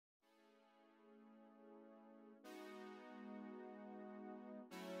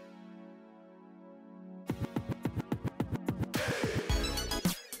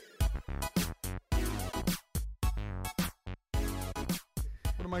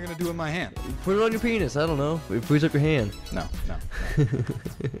am I going to do with my hand? Put it on your penis. I don't know. Freeze up your hand. No.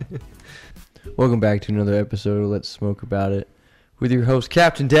 Welcome back to another episode of Let's Smoke About It with your host,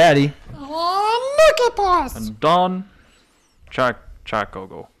 Captain Daddy. Oh, look at boss! And Don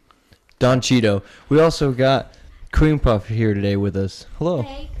Chacogo. Don Cheeto. We also got CreamPuff here today with us. Hello.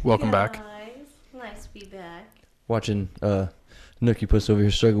 Hey, Welcome guys. back. Nice to be back. Watching Nookie Puss over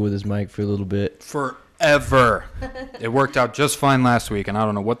here struggle with his mic for a little bit. Forever. It worked out just fine last week, and I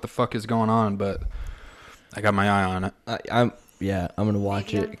don't know what the fuck is going on, but I got my eye on it. I'm gonna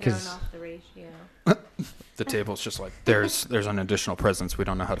watch Maybe it I'm because throwing off the ratio. The table's just like, there's an additional presence. We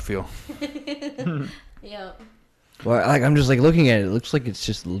don't know how to feel. Yep. I'm just like looking at it. It looks like it's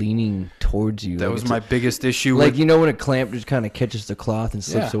just leaning towards you. That like was it's my biggest issue. like with, you know when a clamp just kind of catches the cloth and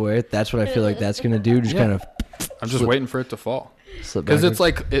slips Yeah. away. That's what I feel like that's gonna do. Just kind of I'm just waiting for it to fall. slip Because it's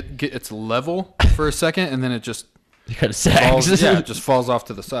backwards. like, it's level for a second, and then it just It kind of sags. falls, it just falls off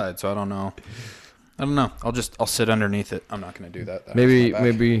to the side, so I don't know. I'll sit underneath it. I'm not going to do that. That hurts my back.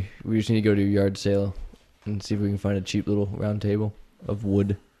 Maybe we just need to go to a yard sale and see if we can find a cheap little round table of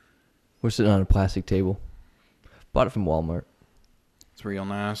wood. We're sitting on a plastic table. Bought it from Walmart. It's real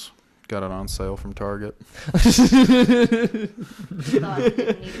nice. Got it on sale from Target. Thought I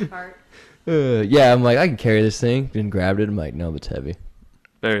didn't need a cart. Yeah, I'm like, I can carry this thing. Then grabbed it. I'm like, no, it's heavy.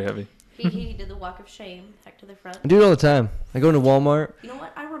 Very heavy. He did the walk of shame back to the front. I do it all the time. I go into Walmart. You know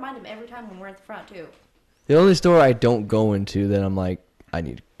what? I remind him every time when we're at the front too. The only store I don't go into that I'm like,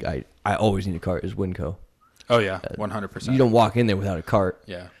 I always need a cart is Winco. Oh, yeah. 100%. You don't walk in there without a cart.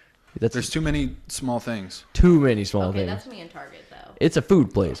 Yeah. That's There's too many small things. too many small Okay, things. that's me in Target though. It's a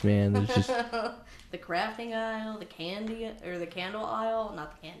food place, man. There's just The crafting aisle, the candy or the candle aisle,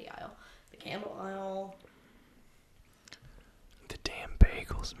 not the candy aisle, the candle aisle. the damn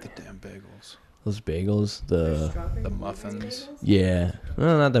bagels, man. The damn bagels. Those bagels, There's strawberry the and muffins. blueberry bagels. yeah.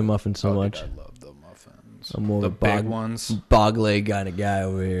 Well, not the muffins so Oh, dude, much. I love the muffins. I'm more the of a big ones. bog leg kind of guy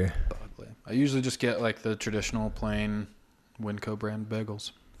over here. Ugly. I usually just get like the traditional plain Winco brand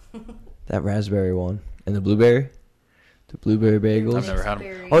bagels. That raspberry one and the blueberry bagels. I've never had 'em.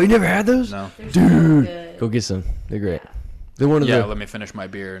 Berry. Oh, you never had those? No. They're Dude, so good. go get some. They're great. Yeah. They're one of Yeah, the let me finish my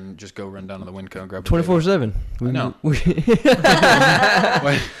beer and just go run down to the Winco and grab a 24/7. I know. On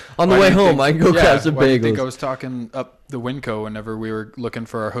Why- the why way do you home, think- I can go grab some why do you think I bagels. was talking up the Winco whenever we were looking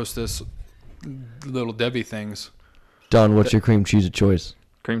for our Hostess Little Debbie things? Don, what's your cream cheese of choice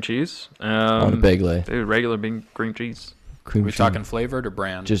Cream cheese. on a bagel? Dude, regular bean cream chease. Cream We cheese. talking flavored or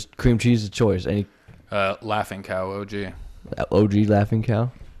brand? Just cream cheese of choice. Any Laughing Cow OG. OG Laughing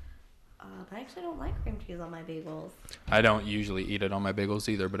Cow? I actually don't like cream cheese on my bagels. I don't usually eat it on my bagels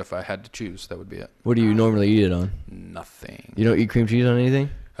either, but if I had to choose, that would be it. What do you normally eat it on? Nothing. You don't eat cream cheese on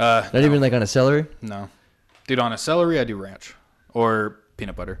anything? Not No. even like on a celery? No. Dude, on a celery, I do ranch or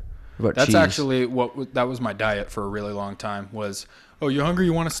peanut butter. What about That's cheese? actually that was my diet for a really long time was, oh, you hungry?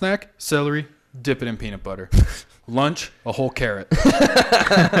 You want a snack? Celery, dip it in peanut butter. Lunch, a whole carrot.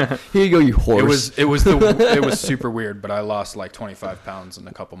 Here you go, you horse. It was super weird, but I lost like 25 pounds in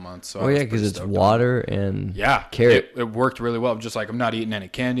a couple months. So Oh yeah, because it's water and carrot. It worked really well. Just like I'm not eating any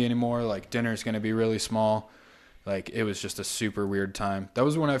candy anymore. Like dinner's gonna be really small. Like it was just a super weird time. That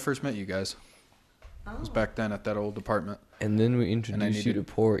was when I first met you guys. It was back then at that old apartment. And then we introduced you to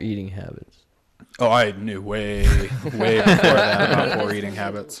poor eating habits. Oh, I knew way before that about poor eating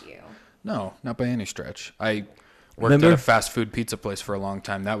habits. You. No, not by any stretch. I worked Remember? at a fast food pizza place for a long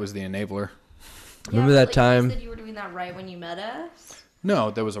time. That was the enabler. Remember Yeah, that but, time? You said you were doing that right when you met us.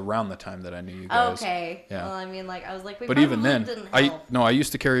 No, that was around the time that I knew you Oh, guys. okay. Yeah. Well, I mean, like I was like, we But even probably then, didn't help. I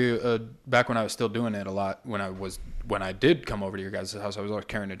used to carry back when I was still doing it a lot. When I did come over to your guys' house, I was always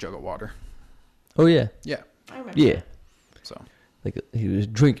carrying a jug of water. Oh yeah. Yeah. I remember. Yeah. So. Like he was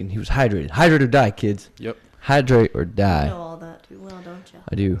drinking. He was hydrated. Hydrate or die, kids. Yep. Hydrate or You die. know all that too well, don't you?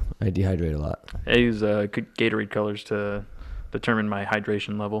 I do. I dehydrate a lot. I use Gatorade colors to determine my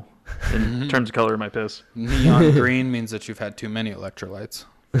hydration level in terms of color of my piss. Neon green means that you've had too many electrolytes.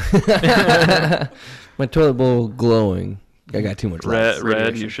 My toilet bowl glowing. I got too much light. Red,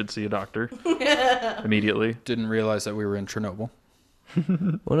 Radiation. you should see a doctor immediately. Didn't realize that we were in Chernobyl.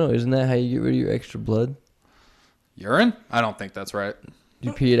 Well, no, isn't that how you get rid of your extra blood? Urine? I don't think that's right.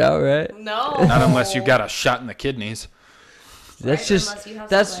 You pee it out, right? No. Not unless you got a shot in the kidneys. That's Right, unless you have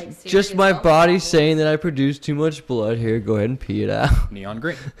some, that's like, just serious my health body problems. saying that I produce too much blood. Here, go ahead and pee it out. Neon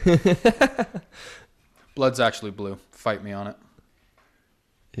green. Blood's actually blue. Fight me on it.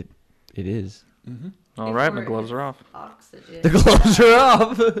 It is. All right, my gloves are off. Oxygen. The gloves are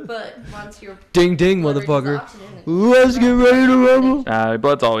off. But once you're Ding ding, blood reaches motherfucker. oxygen, it's Let's get ready to rumble.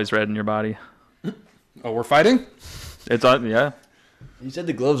 Blood's always red in your body. Oh, we're fighting? It's on, yeah. You said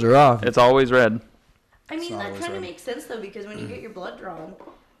the gloves are off. It's always red. I mean, not that always kind of red. makes sense though, because when you get your blood drawn,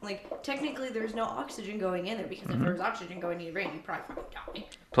 like technically there's no oxygen going in there, because if there was oxygen going in your brain, you'd probably fucking die.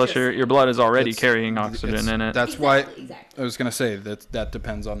 Plus, Just your blood is already It's- carrying oxygen it's- in it. That's Exactly. I was gonna say that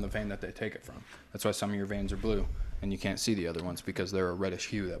depends on the vein that they take it from. That's why some of your veins are blue, and you can't see the other ones because they're a reddish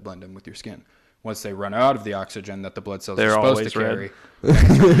hue that blend in with your skin. Once they run out of the oxygen that the blood cells They're are supposed to always carry,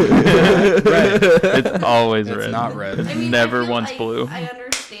 red. red. It's always It's red. not red. I mean, Never I feel- once blue. I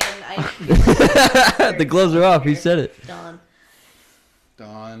understand. I feel like The gloves are off. He said it. Done.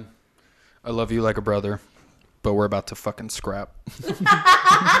 Dawn, I love you like a brother, but we're about to fucking scrap. Over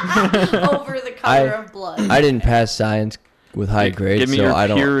the color of blood. I didn't pass science with high grades, Give me so your I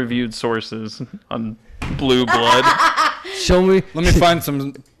don't. peer-reviewed sources on blue blood. Show me. Let me find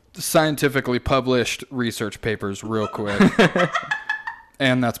some scientifically published research papers real quick.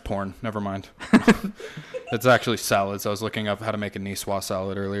 And that's porn. Never mind. It's actually salads. I was looking up how to make a niçoise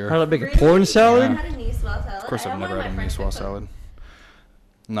salad earlier. How to make a Really? porn You salad? had a niçoise salad? Of course, I've never had a niçoise salad.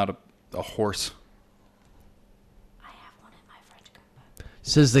 Not a horse. I have one in my French cookbook.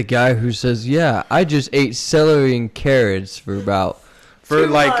 Says the guy who says, "Yeah, I just ate celery and carrots for about, For 2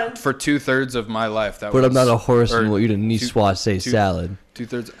 like months. for 2/3 of my life, that but was. I'm not a horse and or will eat a niçoise two- salad."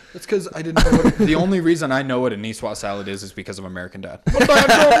 2/3. That's because I didn't know. The only reason I know what a niçoise salad is because of American Dad. My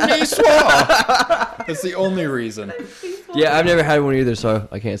dad drove niçoise. That's the only reason. Yeah, I've never had one either, so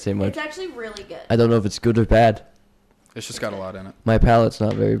I can't say much. It's actually really good. I don't know if it's good or bad. It's just got a lot in it. My palate's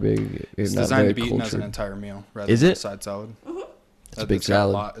not very big. It's not designed very to be eaten as an cultured. entire meal rather Is than it? a side salad. It's a big It's got a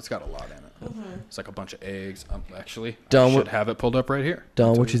salad. lot. It's got a lot in it. It's like a bunch of eggs. Actually, Don, I what- should have it pulled up right here. Don,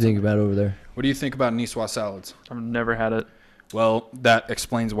 That's what you it's think on. about over there? What do you think about niçoise salads? I've never had it. Well, that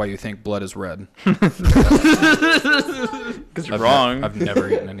explains why you think blood is red. Because you're wrong. I've never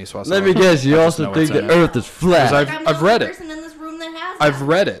eaten a niçoise salad. Let me guess. You I just also know think what's the in it. Earth is flat. Because Like, I'm I've the read only it. person in this room that has I've that.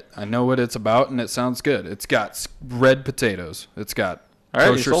 read it. I know what it's about, and it sounds good. It's got red potatoes. It's got All right,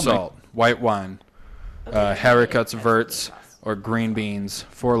 you kosher sold me. salt, white wine, Okay, Harricuts that's verts, really awesome. or green beans,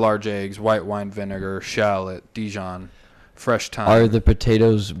 4 large eggs, white wine vinegar, shallot, Dijon, fresh thyme. Are the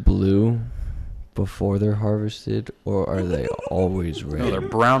potatoes blue before they're harvested, or are they always red? No, they're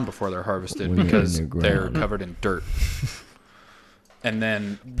brown before they're harvested When they're because in the they're ground. covered in dirt. And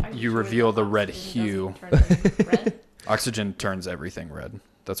then Are you sure reveal that the red oxygen hue. doesn't turn red? Oxygen turns everything red.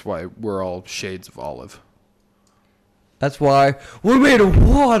 That's why we're all shades of olive. That's why we're made of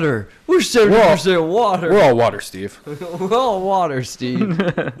water. We're 70% water. We're all water, Steve. We're all water, Steve.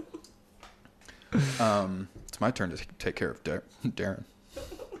 It's my turn to take care of Darren.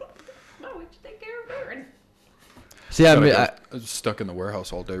 No, we should take care of Aaron. See, I Gotta mean, go- I I was stuck in the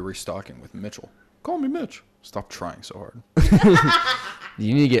warehouse all day restocking with Mitchell. Call me Mitch. Stop trying so hard.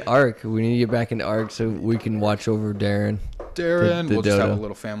 you need to get Ark. We need to get back into Ark so we can watch over Darren. Darren, the we'll just have a dodo.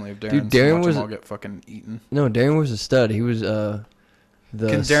 little family of Darren. Dude, Darren watch was- them all get fucking eaten. No, Darren was a stud. He was the.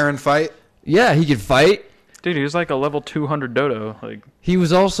 Can Darren fight? Yeah, he could fight. Dude, he was like a level 200 dodo. Like, He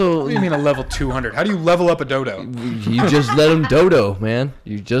was also. What do you mean a level 200? How do you level up a dodo? You just let him dodo, man.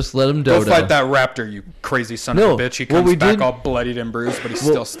 You just let him dodo. Go fight that raptor, you crazy son No, of a bitch. He what comes we back did- all bloodied and bruised, but he's What-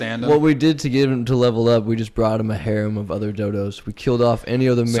 still standing. What we did to get him to level up, we just brought him a harem of other dodos. We killed off any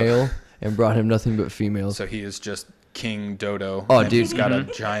other So- male and brought him nothing but females. So he is just King Dodo. Oh, and dude. He's got a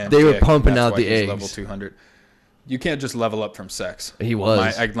giant They were dick. pumping That's out why the he's eggs. level 200. You can't just level up from sex. He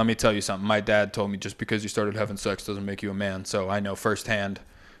was. Let me tell you something. My dad told me just because you started having sex doesn't make you a man. So I know firsthand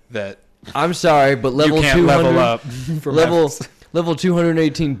that I'm sorry, but level you can't 200, level up. From level having- level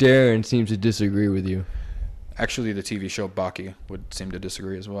 218 Darren seems to disagree with you. Actually, the TV show Baki would seem to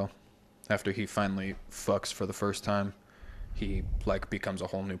disagree as well. After he finally fucks for the first time, he like becomes a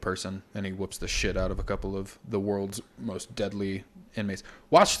whole new person, and he whoops the shit out of a couple of the world's most deadly inmates.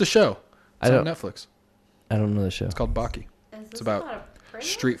 Watch the show. It's I on don't- Netflix. I don't know the show. It's called Baki. Is this about a prison?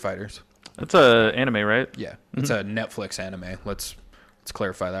 Street fighters. that's a anime, right? Yeah, it's a Netflix anime. Let's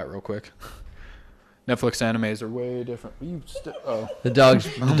clarify that real quick. Netflix animes are way different. The dog's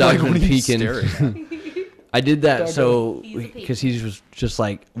Oh been what are you peeking. staring at? I did that so He's a peek. because he was just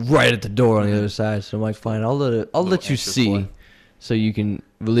like right at the door on the other side. So I'm like, fine, I'll let Little you anxious see, boy. so you can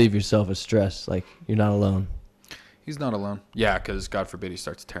relieve yourself of stress. Like you're not alone. He's not alone. Yeah, because God forbid he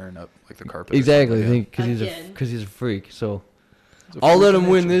starts tearing up like the carpet. or Exactly, something. because Again. he's a freak. So He's a I'll let freak him of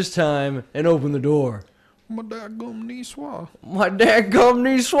win nature. this time and open the door. My daggum niçoise. My dad gum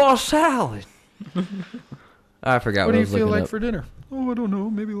niçoise salad. I forgot What what, do I you was feel looking like up. for dinner? Oh, I don't know.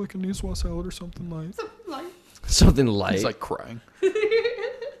 Maybe like a niçoise salad or something like. Like, Something light. He's like crying.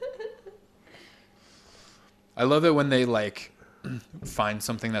 I love it when they like find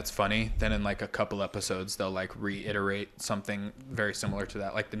something that's funny, then in like a couple episodes they'll like reiterate something very similar to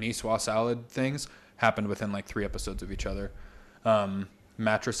that. Like the Niçoise salad things happened within like 3 episodes of each other.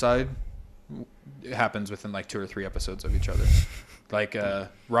 Matricide happens within like 2 or 3 episodes of each other. Like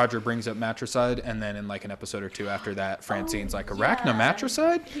Roger brings up matricide, and then in like an episode or 2 after that, Francine's like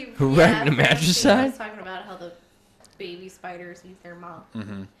arachnomatricide. Arachnomatricide? I was talking about how the baby spiders eat their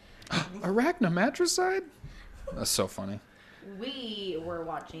mom. Arachnomatricide? That's so funny. We were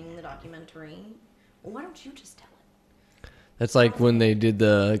watching the documentary. Well, why don't you just tell it? That's like when they did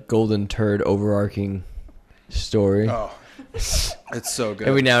the golden turd overarching story. Oh, it's so good.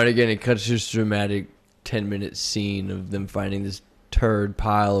 Every now and again, it cuts this dramatic 10-minute scene of them finding this turd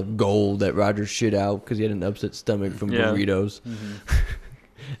pile of gold that Roger shit out because he had an upset stomach from burritos.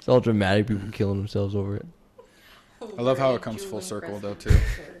 It's all dramatic, people killing themselves over it. I love how it comes full circle, though, too.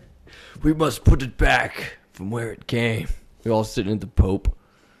 We must put it back from where it came. We're all sitting at the Pope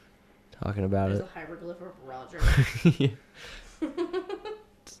talking about There's it. a hieroglyph of Roger.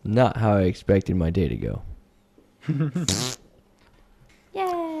 It's not how I expected my day to go.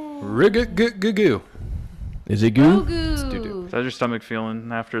 Yay! Rig-goo. Is it goo? Grogu. How's your stomach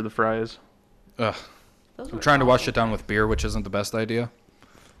feeling after the fries? Ugh. Those I'm were trying to wash awful. it down with beer, which isn't the best idea.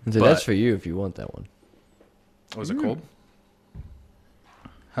 So But- that's for you if you want that one. Was it cold?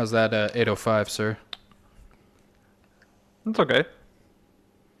 How's that 805, sir? It's okay.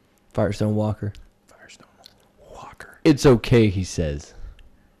 Firestone Walker. Firestone Walker. It's okay, he says.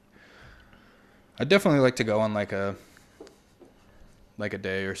 I'd definitely like to go on like a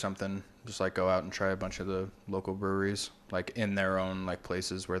day or something. Just like go out and try a bunch of the local breweries, like in their own like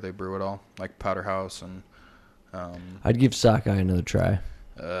places where they brew it all, like Powder House and. I'd give Sockeye another try.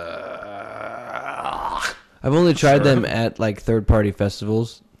 Uh, I've only tried Sure. them at like third-party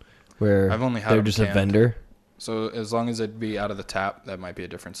festivals where I've only had they're them just a canned. vendor. So as long as it'd be out of the tap, that might be a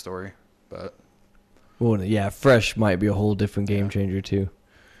different story. But Well, yeah, fresh might be a whole different game changer too.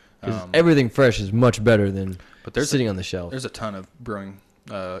 'Cause Um, everything fresh is much better than but there's sitting on the shelf. there's a ton of brewing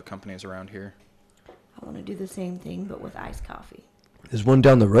companies around here. I want to do the same thing, but with iced coffee. There's one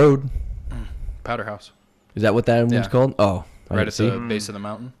down the road. Powder House, Is that what that one's Yeah. called? Oh, I right didn't at see. the base of the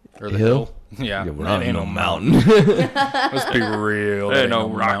mountain or the Hill? hill. Yeah, Yeah, we're that not ain't in no no mountain. mountain. Let's be real. There that ain't no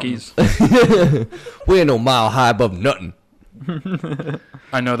mountain. Rockies. We ain't no mile high above nothing.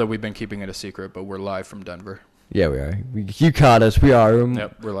 I know that we've been keeping it a secret, but we're live from Denver. Yeah, we are. You caught us. We are.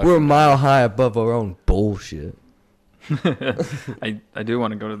 Yep, we're live. We're a from mile high above our own bullshit. I do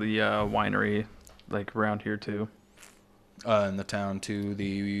want to go to the winery, like around here too. in the town to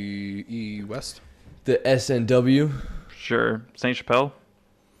the west. The SNW. Sure, Saint Chappelle,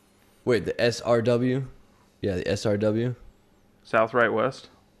 Wait, the SRW. Yeah, the SRW. South Right West.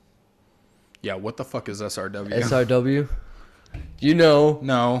 Yeah, what the fuck is SRW? SRW. You know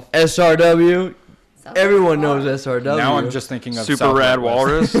No. SRW. Sounds Everyone like knows SRW. Now I'm just thinking of Super South Rad by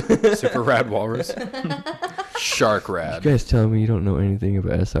West. Walrus. Super Rad Walrus. Shark Rad. You guys telling me you don't know anything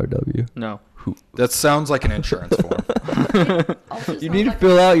about SRW? No. That sounds like an insurance form. Also You sounds need to like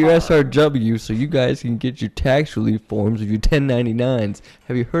fill a out your car. SRW so you guys can get your tax relief forms of your 1099s.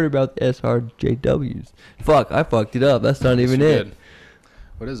 Have you heard about the SRJWs? Fuck, I fucked it up. That's not Yes, even you it. did.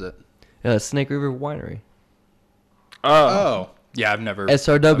 What is it? Snake River Winery. Oh. Yeah, I've never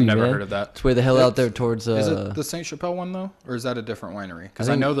SRW, I've never man. heard of that. It's way the hell out there It's- towards. Is it the Saint Chappelle one though, or is that a different winery? Because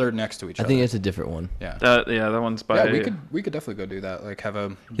I think- know they're next to each I other. think it's a different one. Yeah. Yeah, that one's by. Yeah, we could definitely go do that. Like have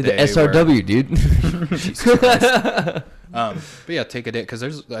a Yeah, day the SRW, dude. Where, Jesus Christ. But yeah, take a day because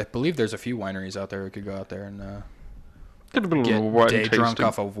I believe there's a few wineries out there. We could go out there and Get a little get wine day drunk tasting.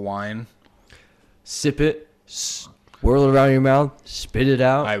 off of wine. Sip it, swirl it around your mouth, spit it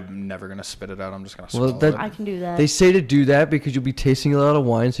out. I'm never gonna spit it out. I'm just gonna Well, swallow that- it. I can do that. They say to do that because you'll be tasting a lot of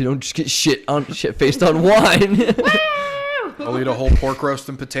wine, so you don't just get shit faced on wine. I'll eat a whole pork roast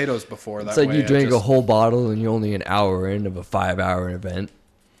and potatoes before that. It's like way you I drink a just- whole bottle and you're only an hour in of a 5-hour event.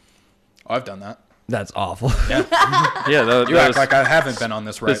 Oh, I've done that. That's awful. Yeah. Yeah, that You was act like I haven't been on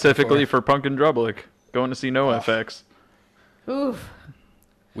this ride specifically before. for Punk and Drublic. Going to see NoFX. Oof.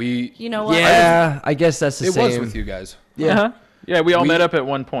 We. You know what? Yeah, I guess that's the It same. was with you guys. Yeah. Uh-huh. Yeah, we all We- met up at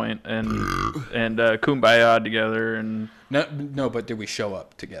one point and kumbaya together and No, but did we show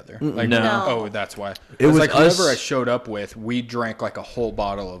up together? Like, No. No. Oh, that's why. It was like us- whoever I showed up with. We drank like a whole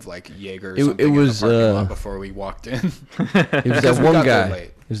bottle of like Jaeger. Or It- something it was, in the parking lot uh, before we walked in. It was Because that we one got there guy. late.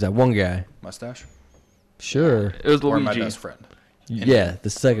 It was that one guy. Mustache Sure. it was or my Luigi. best friend. Yeah, the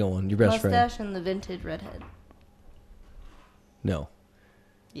second one, your best friend. Mustache and the vintage redhead. No.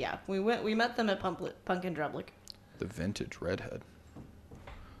 Yeah, we met them at Punk and Drublic. The vintage redhead.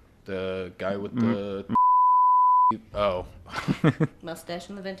 The guy with the Oh, Mustache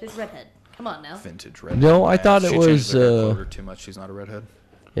and the vintage redhead. Come on now. vintage redhead. No, I thought it she was, changed her hair color too much. She's not a redhead.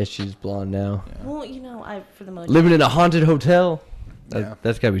 Yeah, she's blonde now. Yeah. Well, you know, for the most Living in a haunted hotel. Yeah.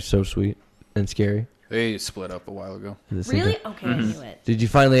 That's gotta be so sweet and scary. They split up a while ago. At the same Really? time. Okay, I knew it. Did you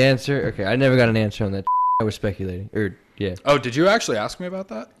finally answer? Okay, I never got an answer on that. I was speculating. Yeah. Oh, did you actually ask me about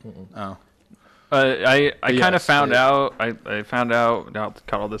that? Oh. I kind of Yes, found they- out. I found out. I'll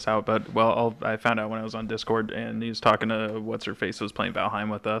cut all this out, but I found out when I was on Discord, and he was talking to what's her face was playing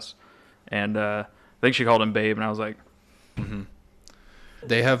Valheim with us, and I think she called him Babe, and I was like,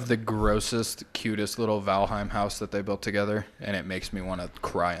 They have the grossest, cutest little Valheim house that they built together, and it makes me want to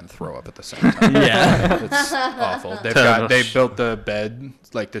cry and throw up at the same time. Yeah. It's awful. They built the bed,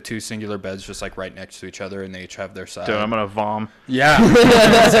 like the two singular beds, just like right next to each other, and they each have their side. "Dude, I'm gonna vom." Yeah,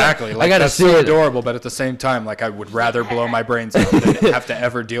 exactly. Like, gotta that's see so it. adorable, but at the same time, like I would rather blow my brains out than have to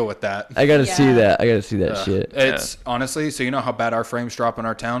ever deal with that. I gotta see Yeah. that. I gotta see that shit. It's honestly, so you know how bad our frames drop in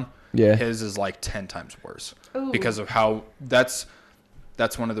our town? Yeah. His is like 10 times worse Ooh. because of how that's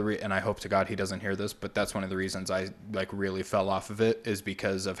one of the and I hope to God he doesn't hear this, but that's one of the reasons I like really fell off of it is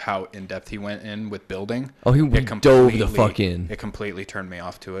because of how in depth he went in with building. Oh, he dove the fuck in. It completely turned me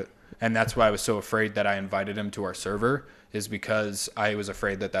off to it, and that's why I was so afraid that I invited him to our server is because I was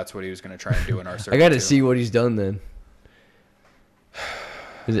afraid that that's what he was going to try and do in our server. I gotta too. see what he's done then.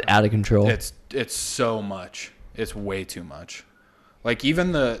 Is it out of control? It's so much. It's way too much. Like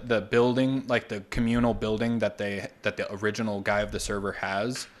even the building, like the communal building that the original guy of the server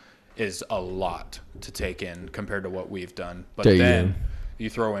has is a lot to take in compared to what we've done. But then you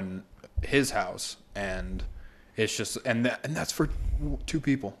throw in his house and it's just and that's for 2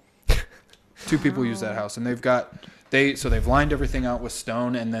 people. 2 people use that house and they've lined everything out with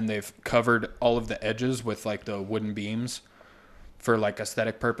stone and then they've covered all of the edges with like the wooden beams for like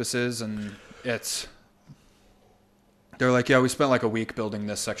aesthetic purposes and they're like, yeah, we spent like a week building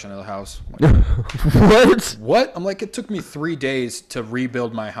this section of the house. I'm like, what? I'm like, it took me 3 days to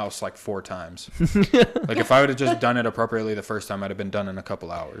rebuild my house like 4 times. Like if I would have just done it appropriately the first time, I'd have been done in a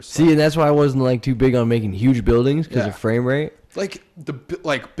couple hours. See, and that's why I wasn't like too big on making huge buildings because Yeah. of frame rate. Like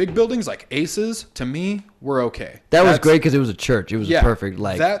big buildings like Aces to me were okay. That was That's- great because it was a church. It was a perfect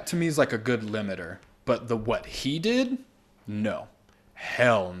like. that to me is like a good limiter. But what he did, no,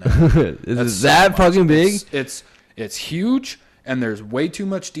 hell no. Is That's it so that much. fucking big? It's huge, and there's way too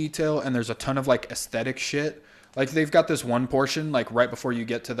much detail, and there's a ton of like aesthetic shit. Like they've got this one portion like right before you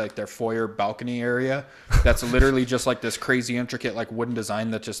get to like their foyer balcony area that's literally just like this crazy intricate like wooden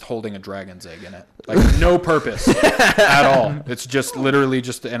design that's just holding a dragon's egg in it. Like no purpose at all. It's just literally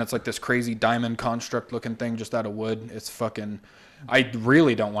just and it's like this crazy diamond construct looking thing just out of wood. It's fucking I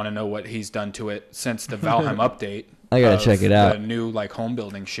really don't want to know what he's done to it since the Valheim update. I gotta of check it out. The new like home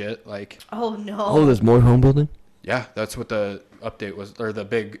building shit. Like Oh no. Oh, there's more home building. yeah, that's what the update was, or the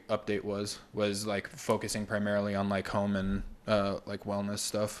big update was like focusing primarily on like home and like wellness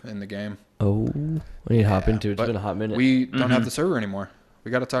stuff in the game. Oh, I need to hop into it. It's But been a hot minute. We don't have the server anymore. We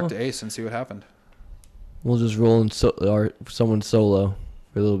got to talk to Ace and see what happened. We'll just roll in someone solo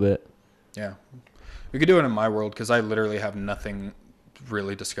for a little bit. Yeah, we could do it in my world because I literally have nothing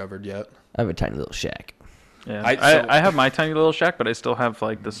really discovered yet. I have a tiny little shack. Yeah, I- I have my tiny little shack, but I still have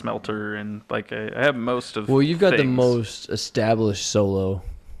like the smelter and like I have most of. Well, you've got the things. most established solo,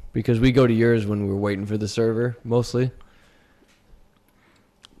 because we go to yours when we're waiting for the server mostly.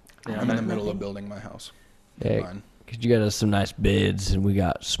 Yeah, I'm in the I- middle of building my house. Yeah, Mine. because you got us some nice beds and we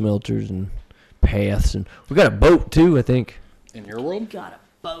got smelters and paths and we got a boat too. I think In your world? Got a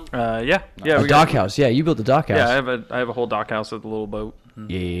boat. yeah, a we dock got, house. Yeah, you built the dock house. Yeah, I have a whole dock house with a little boat.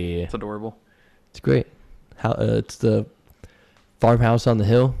 Yeah, It's adorable. it's great. How it's the farmhouse on the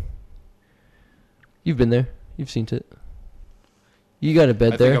hill. You've been there. You've seen it. You got a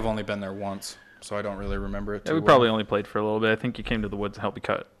bed I there. think I've only been there once, so I don't really remember it. Yeah, Too we well. probably only played for a little bit. I think you came to the woods and helped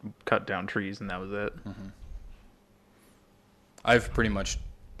me cut down trees, and that was it. I've pretty much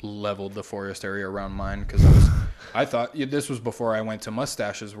leveled the forest area around mine because I thought this was before I went to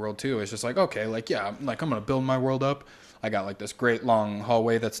Mustache's world too. It's just like, okay, like, yeah, I'm gonna build my world up. I got like this great long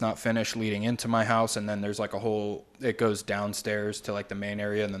hallway that's not finished leading into my house, and then there's like it goes downstairs to like the main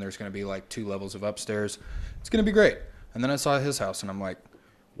area, and then there's gonna be like 2 levels of upstairs. It's gonna be great. And then I saw his house, and I'm like,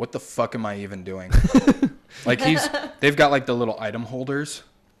 what the fuck am I even doing? Like they've got like the little item holders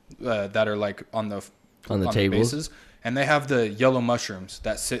that are like on the tables? bases, and they have the yellow mushrooms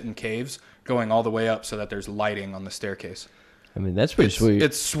that sit in caves going all the way up so that there's lighting on the staircase. I mean, that's pretty sweet.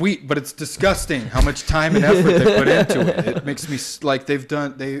 It's sweet, but it's disgusting how much time and effort they put into it. It makes me like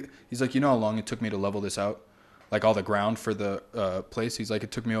he's like, you know how long it took me to level this out? Like all the ground for the place? He's like,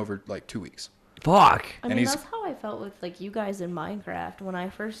 it took me over like 2 weeks. Fuck. I And mean, he's- that's how I felt with like you guys in Minecraft when I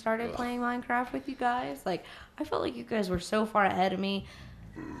first started playing Minecraft with you guys. Like, I felt like you guys were so far ahead of me.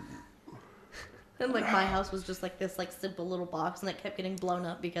 And like my house was just like this like simple little box, and it kept getting blown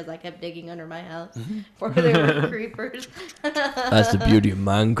up because I kept digging under my house for there were creepers. That's the beauty of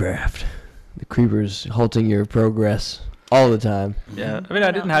Minecraft. The creepers halting your progress all the time. Yeah, I mean, I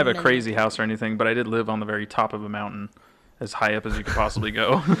didn't have a crazy house or anything, but I did live on the very top of a mountain, as high up as you could possibly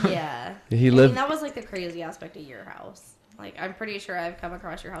go. Yeah. He I lived. mean, that was like the crazy aspect of your house. Like, I'm pretty sure I've come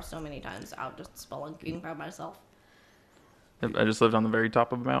across your house so many times out just spelunking by myself. I just lived on the very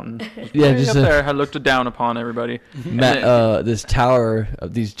top of a mountain. Yeah, Way just up there. I looked down upon everybody. this tower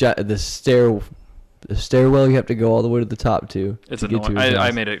of these the stairwell you have to go all the way to the top to. It's to get annoying. to his I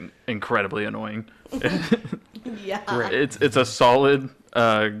house. made it incredibly annoying. Yeah. It's a solid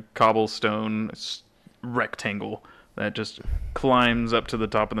cobblestone rectangle that just climbs up to the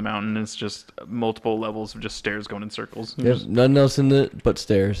top of the mountain. It's just multiple levels of just stairs going in circles. There's nothing else in it but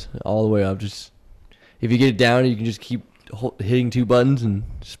stairs all the way up. Just if you get it down, you can just keep hitting two buttons and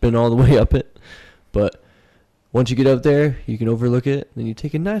spin all the way up it. But once you get up there, you can overlook it. Then you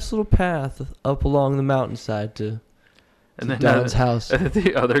take a nice little path up along the mountainside to Don's house.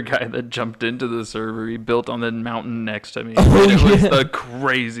 The other guy that jumped into the server, he built on the mountain next to me. Oh, And it was yeah. the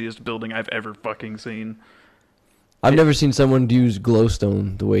craziest building I've ever fucking seen. I've never seen someone use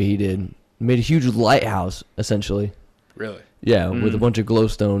glowstone the way he did. Made a huge lighthouse, essentially. Really? Yeah, with a bunch of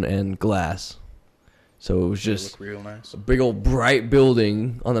glowstone and glass. So it was They just look real nice. a big old bright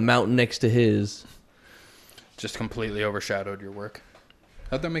building on the mountain next to his. Just completely overshadowed your work.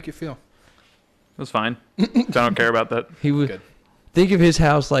 How'd that make you feel? It was fine. I don't care about that. He would Good. think of his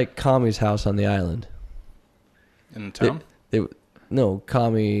house like Kami's house on the island. In the town?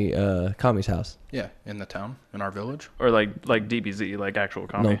 Kami's house. Yeah, in the town, in our village. Or like DBZ, like actual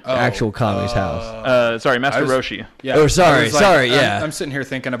comedy. No, actual Kami's house. Sorry, Master I was- Roshi. Yeah. Oh, sorry, I was like- sorry, yeah. I'm sitting here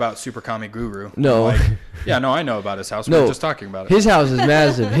thinking about Super Kami Guru. No. I'm like, yeah, no, I know about his house. We No. were just talking about it. His house is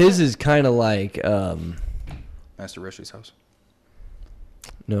massive. His is kind of like Master Roshi's house.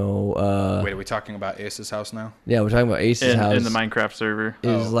 no. Wait, are we talking about Ace's house now? Yeah, we're talking about Ace's house. In the Minecraft server.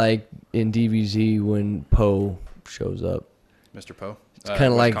 is Oh. like in DBZ when Poe shows up. Mr. Poe? It's Kind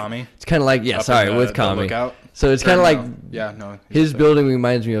of like Kami? it's kind of like Up sorry in the- with the Kami. lookout? So it's Or kind of like no. Yeah, no. his there. building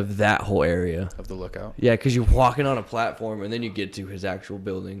reminds me of that whole area. Of the lookout. Yeah, because you're walking on a platform and then you get to his actual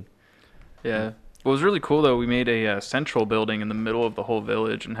building. Yeah. What was really cool though, we made a central building in the middle of the whole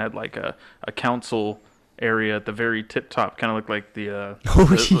village and had like a council area at the very tip top. Kind of looked like the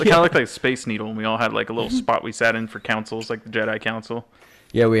kind of looked like Space Needle, and we all had like a little spot we sat in for councils, like the Jedi Council.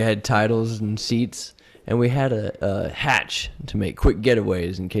 Yeah, we had titles and seats, and we had a hatch to make quick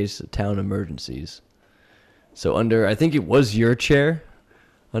getaways in case of town emergencies. So I think it was your chair.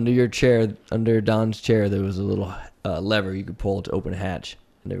 Under Don's chair, there was a little lever you could pull to open a hatch,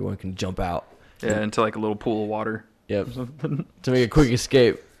 and everyone can jump out. Yeah, into like a little pool of water. Yep. To make a quick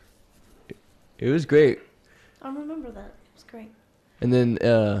escape. It was great. I remember that. It was great. And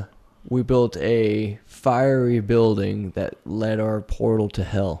then we built a fiery building that led our portal to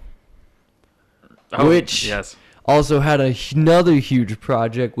hell. Which yes. also had another huge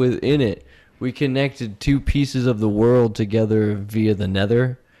project within it. We connected two pieces of the world together via the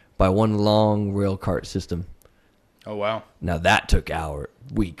nether by one long rail cart system. Oh, wow. Now that took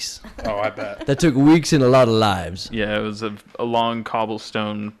weeks. Oh, I bet. That took weeks and a lot of lives. Yeah, it was a long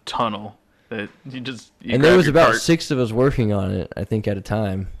cobblestone tunnel that you And there was about 6 of us working on it, I think, at a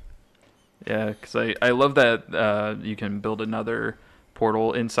time. Yeah, because I love that you can build another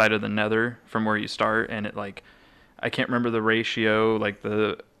portal inside of the nether from where you start, and it like, I can't remember the ratio, like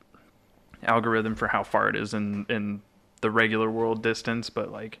the algorithm for how far it is in the regular world distance,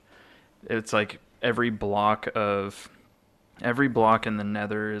 but like it's like every block in the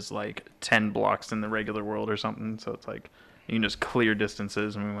nether is like 10 blocks in the regular world or something, so it's like you can just clear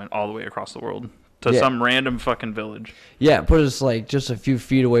distances, and we went all the way across the world to some random fucking village. Yeah, it put us like just a few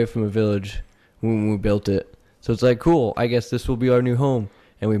feet away from a village when we built it. So it's like, cool, I guess this will be our new home.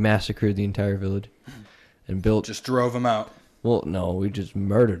 And we massacred the entire village and built... Just drove him out. Well, no, we just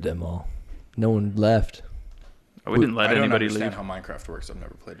murdered them all. No one left. We didn't let I don't anybody understand leave. how Minecraft works. I've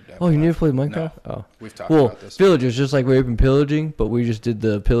never played a damn Oh, you time. never played Minecraft? No. Oh. We've talked Well, about this. villagers, just like rape and pillaging, but we just did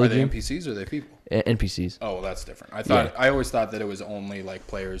the Are they pillaging. NPCs or are they people? NPCs. Oh, well, that's different. I always thought that it was only like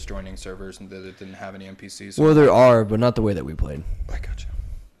players joining servers and that it didn't have any NPCs. Well, there are, but not the way that we played. I gotcha.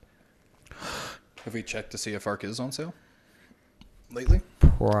 Have we checked to see if Ark is on sale lately?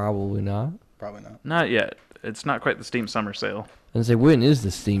 Probably not. Probably not. Not yet. It's not quite the Steam Summer Sale. And say, when is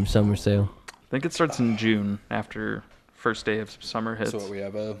the Steam Summer Sale? I think it starts in June after first day of summer hits. So what we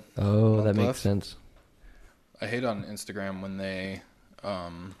have a Oh, month that makes left? sense. I hate on Instagram when they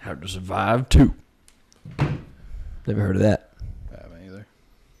How to Survive 2. Never heard of that. I haven't either.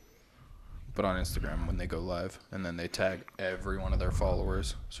 But on Instagram when they go live and then they tag every one of their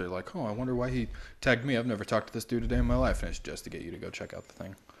followers. So you're like, oh, I wonder why he tagged me. I've never talked to this dude a day in my life, and it's just to get you to go check out the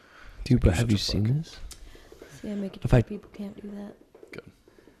thing. Dude, but You're have such you a seen fuck. this? See, I make it If I- people can't do that.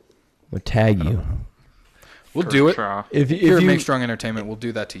 We'll tag you. We'll First do it. try. If Here at you Make Strong Entertainment, we'll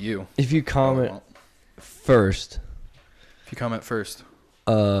do that to you. if you No, we comment won't. first, If you comment first.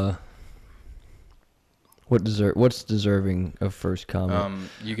 what's deserving of first comment?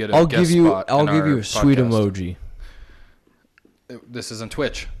 You get a I'll guest give you spot I'll in give our you a sweet podcast. emoji. This isn't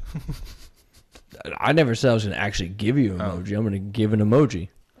Twitch. I never said I was gonna actually give you an Oh. emoji. I'm gonna give an emoji.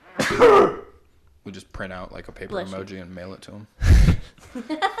 We just print out like a paper Bless you. emoji and mail it to him.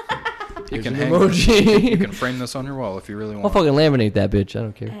 Here's can an hang- emoji. You can frame this on your wall if you really I'll want. fucking laminate that bitch. I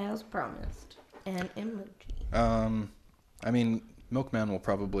don't care. As promised. An emoji. I mean, Milkman will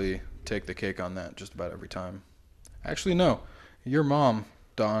probably take the cake on that just about every time. Actually, no. Your mom,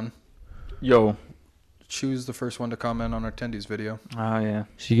 Dawn, Yo. she was the first one to comment on our Tendies video. Oh, yeah.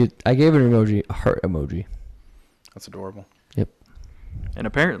 I gave her an emoji, a heart emoji. That's adorable. And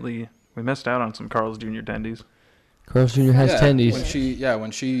apparently, we missed out on some Carl's Jr. tendies. Carl's Jr. has tendies.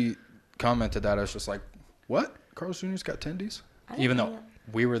 When she commented that, I was just like, what? Carl's Jr.'s got Tendies? I didn't Even know though that.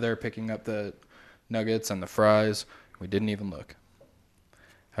 we were there picking up the nuggets and the fries, we didn't even look.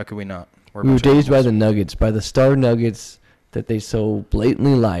 How could we not? a We were bunch of dazed by animals. the nuggets, by the star nuggets that they so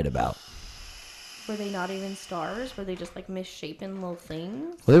blatantly lied about. Were they not even stars? Were they just like misshapen little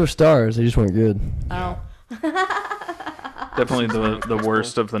things? Well, they were stars. They just weren't good. Oh. Definitely the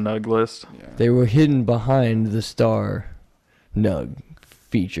worst of the nug list. Yeah. They were hidden behind the star nug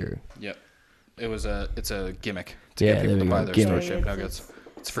feature. Yep. It's a gimmick to Yeah, get people there to we buy go. their Gimmick. star-shaped nuggets.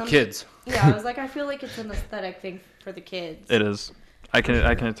 It's for Some- kids. Yeah, I was like, I feel like it's an aesthetic thing for the kids. It is. I can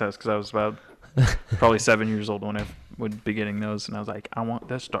attest because I was about probably 7 years old when I would be getting those, and I was like, I want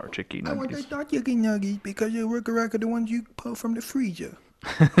that Star Chicky nuggies. star chicken nuggets because they work around the ones you pull from the freezer.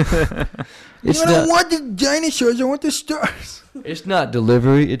 It's not. want the dinosaurs, I want the stars. It's not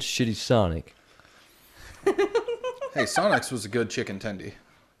delivery. It's shitty Sonic. Hey, Sonic's was a good chicken tendy.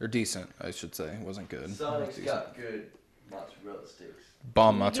 Or decent, I should say. It wasn't good. Sonic's got good mozzarella sticks.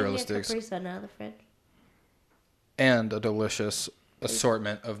 Bomb Can you mozzarella give me a sticks. Capri Sun out of the fridge? And a delicious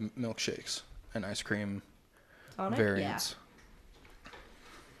assortment of milkshakes and ice cream Sonic? variants.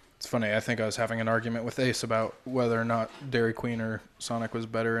 It's funny, I think I was having an argument with Ace about whether or not Dairy Queen or Sonic was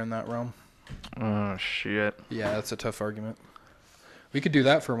better in that realm. Oh, shit. Yeah, that's a tough argument. We could do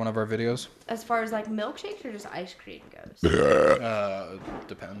that for one of our videos. Yeah. As far as like milkshakes or just ice cream goes?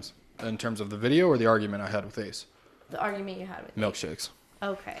 Depends. In terms of the video or the argument I had with Ace. The argument you had with Milkshakes.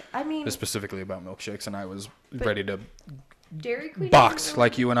 Okay. I mean, Specifically about milkshakes, and I was ready to Dairy Queen. box doesn't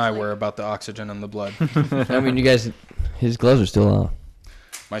like you and I like- were about the oxygen in the blood. I mean, you guys, his gloves are still on.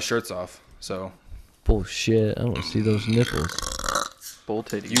 My shirt's off, so Bullshit. I don't want to see those nipples. Bull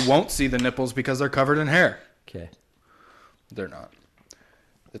titties. you won't see the nipples because they're covered in hair. Okay. They're not.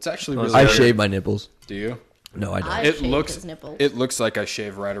 It's actually Those really. I are- shave my nipples. Do you? No, I don't. I It shave looks. his nipples. It looks like I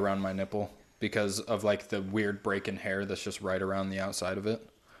shave right around my nipple because of like the weird break in hair that's just right around the outside of it.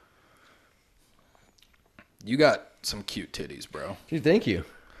 You got some cute titties, bro. Dude, thank you.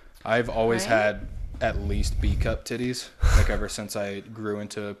 I've always Right? had at least B-cup titties, like ever since I grew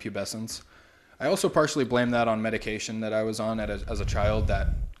into pubescence. I also partially blame that on medication that I was on as a child that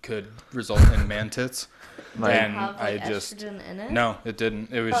could result in man tits. Like, and have, I like, just estrogen in it? no, it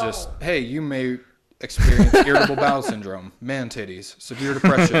didn't. It was just, Oh. hey, you may experience irritable bowel syndrome, man titties, severe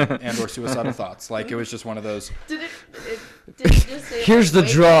depression, and/or suicidal thoughts. Like it was just one of those. Did it just say, Here's like, the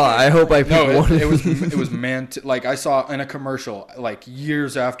wait, draw. wait, I hope I No, pick one. it was like I saw in a commercial like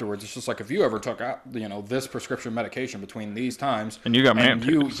years afterwards. It's just like if you ever took out this prescription medication between these times, And you got man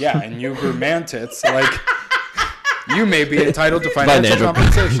you tits. and you grew man tits, like you may be entitled to financial Financial.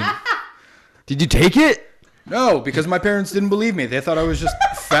 compensation. Did you take it? No, because my parents didn't believe me. They thought I was just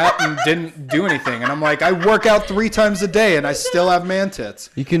fat and didn't do anything. And I'm like, I work out 3 times a day and I still have man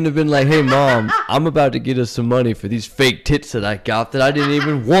tits. You couldn't have been like, hey, Mom, I'm about to get us some money for these fake tits that I got that I didn't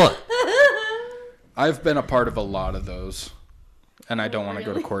even want. I've been a part of a lot of those. And I don't want to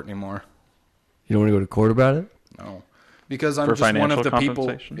go to Really? court anymore. You don't want to go to court about it? No. Because I'm For just one of financial the people.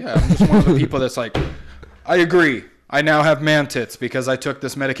 compensation? Yeah, I'm just one of the people that's like, I agree. I now have man tits because I took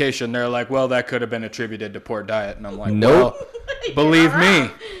this medication. They're like, well, that could have been attributed to poor diet. And I'm like, Nope. well, believe me,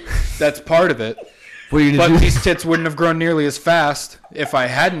 that's part of it. What are you But going to do? these tits wouldn't have grown nearly as fast if I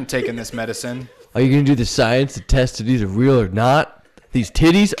hadn't taken this medicine Are you going to do the science to test if these are real or not? These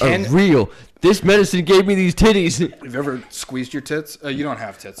titties are real. This medicine gave me these titties. Have you ever squeezed your tits? You don't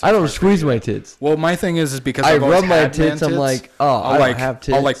have tits. I don't squeeze my tits. Well, my thing is because I I've always rub my had man tits. I'm like, oh, I don't have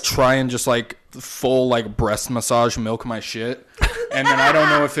tits. I'll like try and just like full like breast massage milk my shit, and then I don't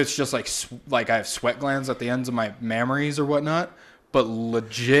know if it's just like I have sweat glands at the ends of my mammaries or whatnot. But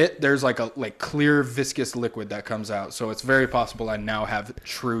legit, there's like a clear viscous liquid that comes out, so it's very possible I now have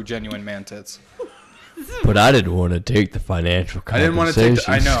true genuine man tits. But I didn't want to take the financial I didn't want to take.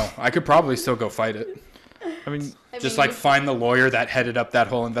 I know. I could probably still go fight it. I mean, Just like find the lawyer that headed up that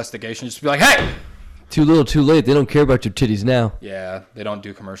whole investigation. Just be like, hey. Too little, too late. They don't care about your titties now. Yeah, they don't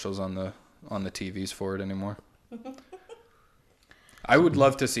do commercials on the TVs for it anymore. I would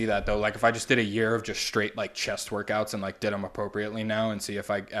love to see that though. Like if I just did a year of just straight like chest workouts and like did them appropriately now, and see if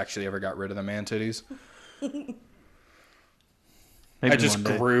I actually ever got rid of the man titties. I just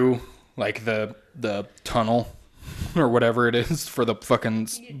grew like the tunnel or whatever it is for the fucking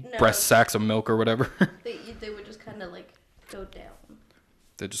breast sacks of milk or whatever. They would just kind of like go down.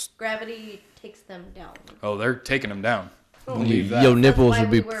 They just Gravity takes them down. Oh, they're taking them down. Your nipples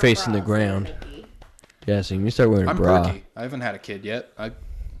would be facing the ground. Yeah, so you start wearing a bra. Perky. I haven't had a kid yet. I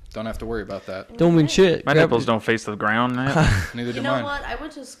don't have to worry about that. Don't mean shit. My nipples don't face the ground. Neither do mine. You know what? I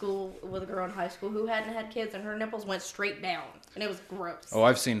went to school with a girl in high school who hadn't had kids, and her nipples went straight down, and it was gross. Oh,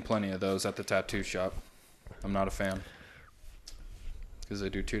 I've seen plenty of those at the tattoo shop. I'm not a fan. Because they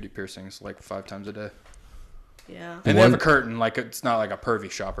do titty piercings like 5 times a day. Yeah. And they have a curtain. Like it's not like a pervy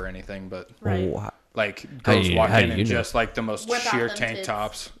shop or anything, but Right. like girls walk in and know? just like the most Whip out sheer them tank tits.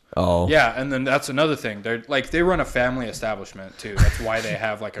 tops. Oh. Yeah, and then that's another thing. They're like they run a family establishment too. That's why they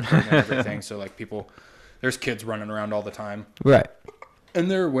have like a curtain and everything. So like there's kids running around all the time. Right. And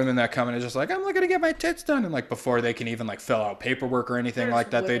there are women that come in and just like, I'm looking to get my tits done, and like before they can even like fill out paperwork or anything They're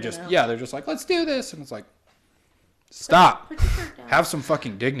like that, they just just whipping it out. they're just like, let's do this, and it's like, stop, Put your shirt down. have some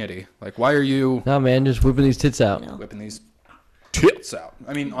fucking dignity. Like, why are you Nah, man, just whipping these tits out. No. whipping these tits out?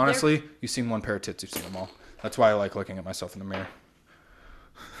 I mean, honestly, you've seen one pair of tits, you've seen them all. That's why I like looking at myself in the mirror.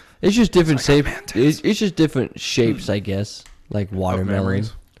 It's just different like, shapes. It's just different shapes, I guess. Like watermelon.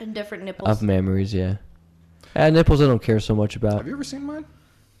 memories. And different nipples. Of memories, yeah. Nipples I don't care so much about. Have you ever seen mine?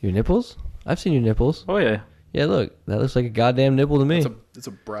 Your nipples? I've seen your nipples. Oh yeah. Yeah, look. That looks like a goddamn nipple to me. It's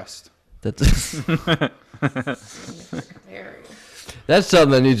a breast. That's Very. that's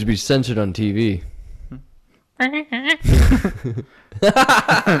something that needs to be censored on TV.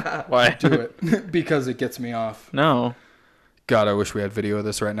 Why? Do it because it gets me off. No. God, I wish we had video of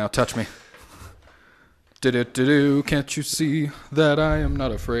this right now. Touch me. Do can't you see that I am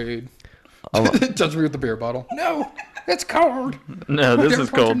not afraid? Touch me with the beer bottle. No, it's cold. No, this is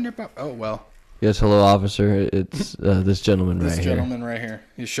cold. Oh well. Yes, hello, officer. It's this gentleman This right gentleman right here.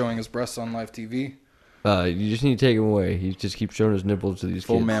 He's showing his breasts on live TV. here. You just need to take him away. He just keeps showing his nipples to these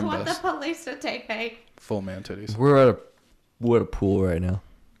Full kids. man I want the breast. police to take me. Full man titties. We're at a pool right now,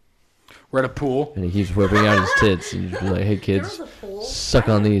 We're at a pool. and he keeps whipping out his tits, and you just be like, "Hey, There was kids, a pool. suck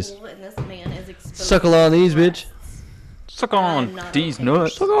I on had a these. pool, and this man is exposed Suckle on these, bitch. Suck I'm on not these okay.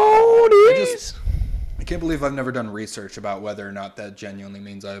 nuts. Suck on these." I can't believe I've never done research about whether or not that genuinely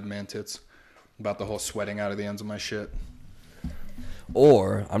means I have man tits. About the whole sweating out of the ends of my shit.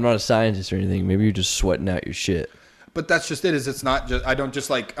 Or I'm not a scientist or anything. Maybe you're just sweating out your shit. But that's just it. Is it's not just I don't just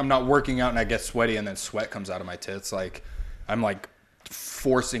like I'm not working out and I get sweaty and then sweat comes out of my tits. Like I'm like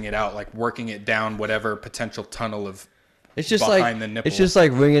forcing it out, like working it down whatever potential tunnel of It's just behind like the nipple. it's just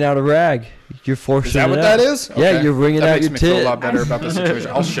like wringing out a rag. You're forcing Is that it what out. that is? Yeah, Okay. you're wringing that out your makes me feel a tit. lot better about the situation.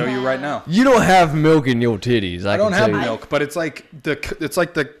 I'll show you right now. You don't have milk in your titties. I don't can have tell you. milk, but it's like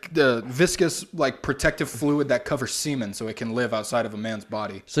the viscous like protective fluid that covers semen, so it can live outside of a man's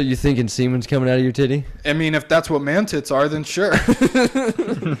body. So you thinking semen's coming out of your titty? I mean, if that's what man tits are, then sure.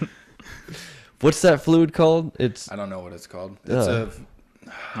 What's that fluid called? It's I don't know what it's called. It's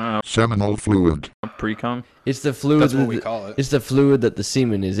Seminal fluid. Pre-cum. it's the fluid. That's what we call it. It's the fluid that the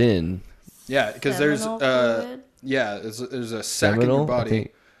semen is in. Yeah, because there's Seminal fluid? there's a sac in Seminal, your I body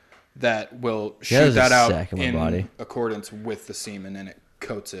think. that will Yeah, shoot there's a that out sac in my in body. accordance with the semen, and it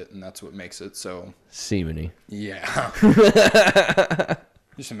coats it, and that's what makes it so. Semeny. Yeah.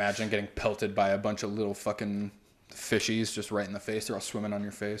 Just imagine getting pelted by a bunch of little fucking fishies just right in the face. They're all swimming on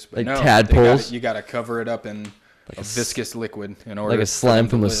your face. But Like no, tadpoles? you gotta cover it up in a viscous liquid in order Like a for slime them to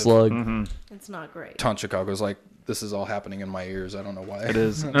from a live. slug. It's not great. Ton Chicago's like, this is all happening in my ears. I don't know why. It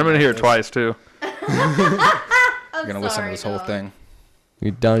is. I'm gonna hear it twice too. I'm gonna listen to this whole thing.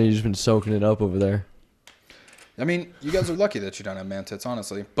 Donnie, you've just been soaking it up over there. I mean, you guys are lucky that you don't have man tits,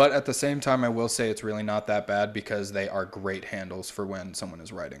 honestly. But at the same time, I will say it's really not that bad because they are great handles for when someone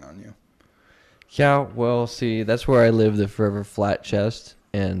is riding on you. Yeah, well, see, that's where I live, the forever flat chest,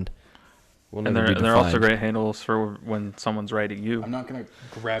 and we'll And never be they're also defined. great handles for when someone's riding you. I'm not gonna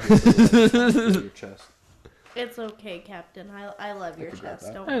grab you through your chest. It's okay, Captain. I love your could grab chest.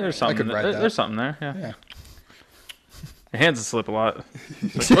 that. Don't Hey, worry. there's something. could ride that. There's something there. Yeah. Yeah. Your hands will slip a lot.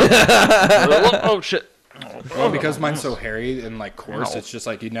 It's like, oh shit. Well, because mine's so hairy and like coarse, Ow. it's just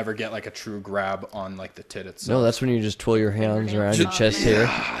like you never get like a true grab on like the tit itself. No, that's when you just twirl your hands around your chest hair.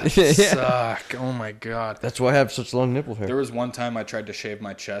 Suck. Oh my god. That's why I have such long nipple hair. There was one time I tried to shave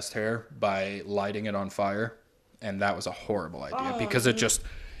my chest hair by lighting it on fire, and that was a horrible idea because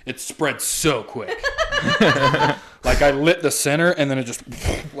it spread so quick. Like I lit the center and then it just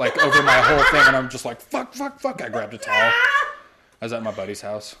like over my whole thing, and I'm just like fuck. I grabbed a towel. I was at my buddy's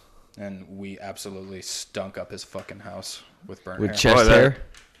house, and we absolutely stunk up his fucking house with burnt With hair. chest hair?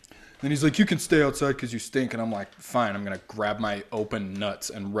 Then he's like, you can stay outside because you stink. And I'm like, fine, I'm going to grab my open nuts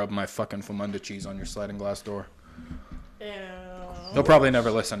and rub my fucking Famunda cheese on your sliding glass door. Ew. He'll probably never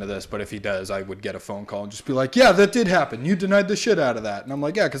listen to this, but if he does, I would get a phone call and just be like, yeah, that did happen. You denied the shit out of that. And I'm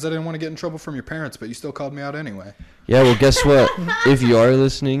like, yeah, because I didn't want to get in trouble from your parents, but you still called me out anyway. Yeah, well, guess what? If you are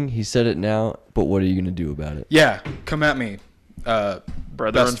listening, he said it now, but what are you going to do about it? Yeah, come at me. Brother.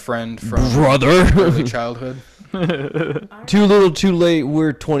 Best friend from Brother! early childhood. Too little, too late.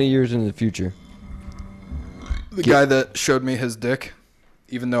 We're 20 years into the future. The guy that showed me his dick,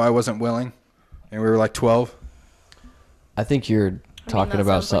 even though I wasn't willing, and we were like 12. I think you're talking that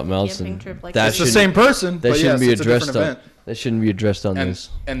about sounds like something a else, camping and trip, like that It's the shouldn't- same person, That but shouldn't yes, be it's a addressed different on. event. That shouldn't be addressed on this.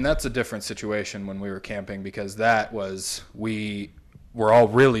 And that's a different situation when we were camping, because that was, we were all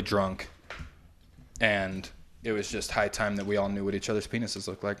really drunk, and it was just high time that we all knew what each other's penises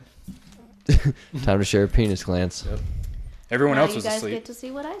looked like. Time to share a penis glance. Yep. Everyone Now else you was guys asleep. get to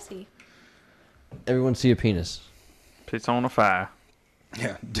see what I see. Everyone see a penis. It's on a fire.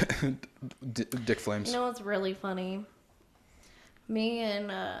 Yeah, dick flames. You know what's really funny? Me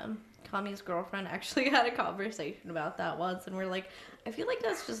and Kami's girlfriend actually had a conversation about that once, and we're like, I feel like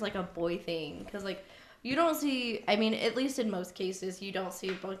that's just like a boy thing, because like you don't see, I mean, at least in most cases, you don't see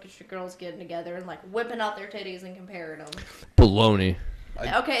a bunch of girls getting together and like whipping out their titties and comparing them. Baloney.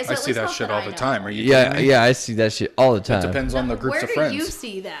 Okay, so I at see least that not shit that all I the know. time. Are you Yeah, kidding me? yeah, I see that shit all the time. It depends on the groups Where of do friends. you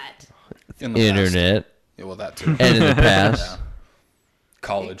see that? In the past. Internet Yeah, well, that too. and in the past.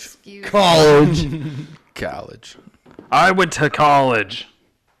 College. Excuse College. College. I went to college.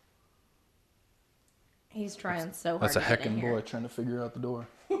 He's trying so hard. That's a to get in heckin' here. boy trying to figure out the door.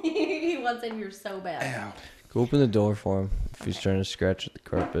 He wants in here so bad. Ow. Go open the door for him if he's trying to scratch at the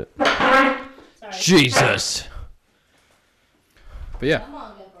carpet. Sorry. Jesus. But yeah. Come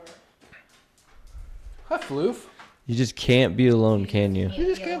on, Gipper. Hi, Floof. You just can't be alone, can you? You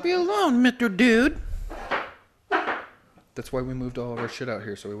just can't be alone, Mr. Dude. That's why we moved all of our shit out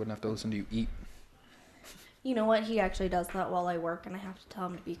here, so we wouldn't have to listen to you eat. You know what? He actually does that while I work, and I have to tell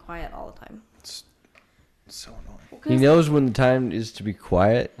him to be quiet all the time. It's so annoying. He knows when the time is to be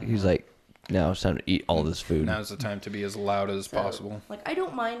quiet. He's like, now it's time to eat all this food. Now's the time to be as loud as possible. Like, I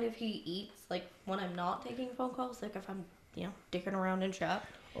don't mind if he eats, like, when I'm not taking phone calls, like, if I'm, dicking around in chat.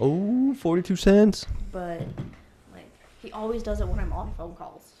 Oh, 42 cents. But, like, he always does it when I'm on phone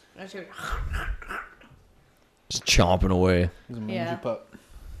calls. And I just hear, Just chomping away. He's a mangy Yeah. pup.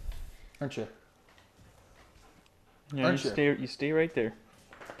 Aren't you? Yeah, Aren't you stay right there.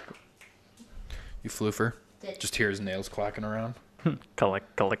 You floofer. Just hear his nails clacking around.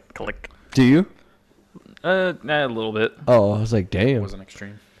 Collect. Do you? A little bit. Oh, I was like, It damn. wasn't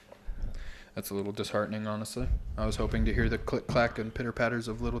extreme. That's a little disheartening, honestly. I was hoping to hear the click clack and pitter patters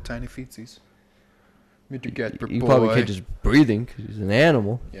of little tiny feetsies. Mr. Gasper You boy. probably can't just breathing because he's an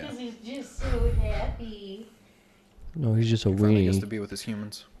animal. Yeah. he's just so happy. No, he's just a He finally gets to weenie. be with his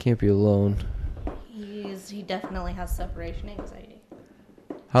humans. Can't be alone. He definitely has separation anxiety.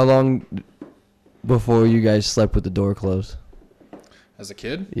 How long before you guys slept with the door closed? As a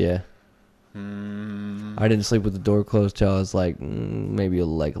kid? Yeah. I didn't sleep with the door closed till I was like maybe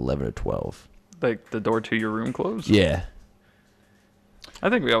like 11 or 12. Like the door to your room closed? Yeah. I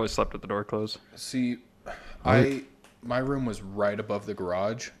think we always slept with the door closed. See, my room was right above the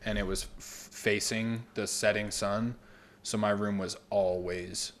garage, and it was facing the setting sun, so my room was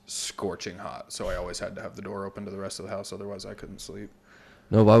always scorching hot. So I always had to have the door open to the rest of the house, otherwise I couldn't sleep.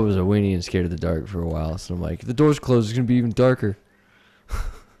 No, but I was a weenie and scared of the dark for a while, so I'm like, if the door's closed, it's gonna be even darker.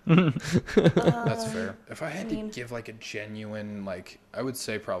 That's fair. If I had mean- to give like a genuine, like, I would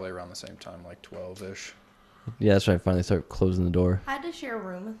say probably around the same time, like 12-ish. Yeah, that's when I finally started closing the door. I had to share a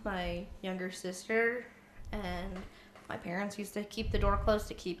room with my younger sister, and my parents used to keep the door closed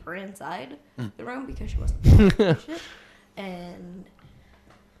to keep her inside the room because she wasn't shit. And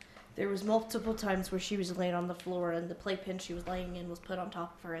there was multiple times where she was laying on the floor and the playpen she was laying in was put on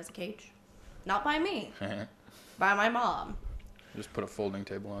top of her as a cage. Not by me. By my mom. Just put a folding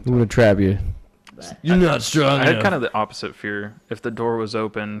table on I'm top. gonna trap you. But You're not strong I had enough. kind of the opposite fear. If the door was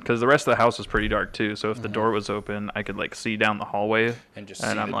open, because the rest of the house was pretty dark too, so if the door was open, I could like see down the hallway. And just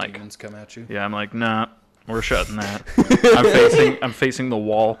And see I'm the like- demons come at you. Yeah, I'm like, nah, we're shutting that. I'm facing the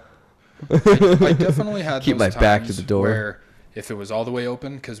wall. I definitely had Keep those my back to times the door. where if it was all the way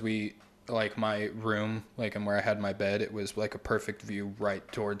open, because we, like my room, like and where I had my bed, it was like a perfect view right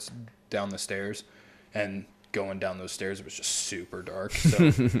towards down the stairs, and going down those stairs it was just super dark.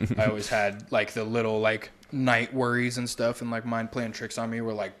 So I always had like the little like night worries and stuff, and like mind playing tricks on me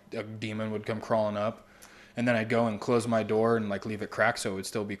where like a demon would come crawling up, and then I'd go and close my door and like leave it cracked so it would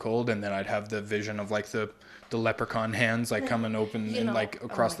still be cold, and then I'd have the vision of like the leprechaun hands like coming open you and know, like oh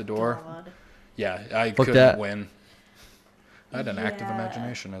across my the door. God. Yeah, I Fuck couldn't that. win. I had an active Yeah.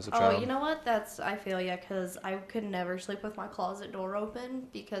 imagination as a Oh, child. you know what? I feel ya, because I could never sleep with my closet door open,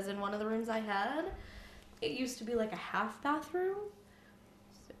 because in one of the rooms I had, it used to be like a half bathroom.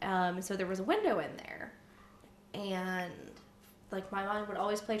 So there was a window in there. And like my mind would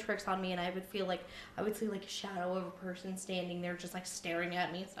always play tricks on me, and I would feel like I would see like a shadow of a person standing there just like staring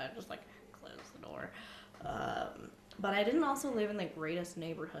at me, so I'd just like close the door. But I didn't also live in the greatest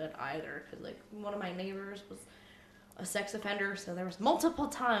neighborhood either, because like one of my neighbors was a sex offender, so there was multiple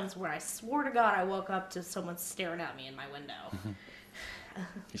times where I swore to God I woke up to someone staring at me in my window.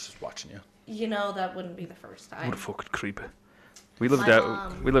 He's just watching you. You know, that wouldn't be the first time. What a fucking creep. We lived My out.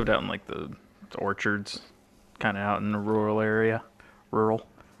 mom- We lived out in like the orchards, kind of out in the rural area. Rural.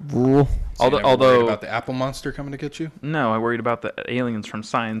 Rule. So you never worried Although about the apple monster coming to get you? no, I worried about the aliens from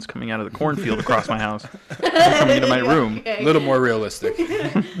Signs coming out of the cornfield across my house, coming into my room. A Okay. little more realistic.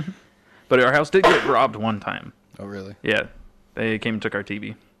 But our house did get robbed one time. Oh, really? Yeah, they came and took our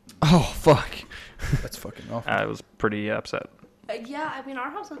TV. Oh fuck. That's fucking awful. I was pretty upset. Yeah, I mean, our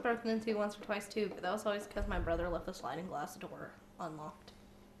house was broken into once or twice too, but that was always because my brother left the sliding glass door unlocked.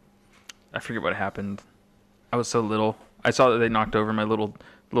 I forget what happened. I was so little. I saw that they knocked over my little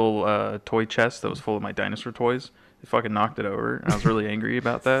toy chest that was full of my dinosaur toys. They fucking knocked it over, and I was really angry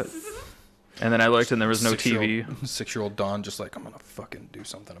about that. And then I looked, and there was no TV. 6-year-old Dawn just like, I'm going to fucking do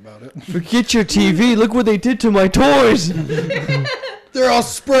something about it. Forget your TV. Look what they did to my toys. They're all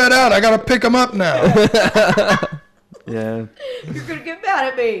spread out. I got to pick them up now. Yeah. You're gonna get mad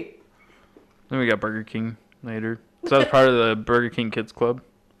at me. Then we got Burger King later. So I was part of the Burger King Kids Club,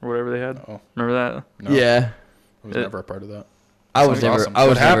 or whatever they had. Oh, Remember that? no. Yeah. I was never a part of that. I was Sounds never. awesome. I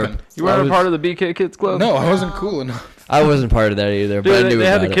was What never. happened? You weren't I a was- part of the BK Kids Club? No, I wasn't cool enough. I wasn't part of that either, but I Dude, knew they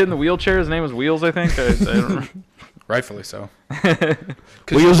had about the it. kid in the wheelchair. His name was Wheels, I think. I don't remember. Rightfully so.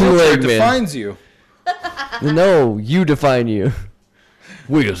 Wheels and the leg man. defines you. No, you define you.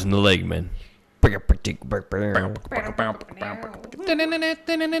 Wheels and the leg man.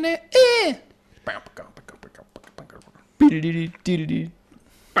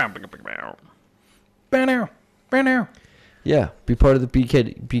 Yeah, be part of the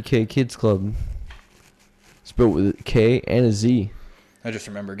BK Kids Club. Spelled with a K and a Z. I just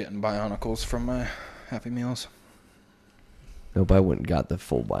remember getting Bionicles from my Happy Meals. Nope, I went and got the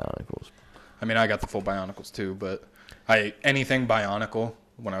full Bionicles. I mean, I got the full Bionicles too, but anything Bionicle,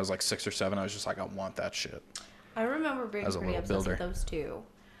 when I was like 6 or 7, I was just like, I want that shit. I remember being As a pretty little obsessed with builder. those two.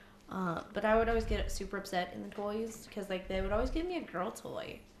 But I would always get super upset in the toys because like they would always give me a girl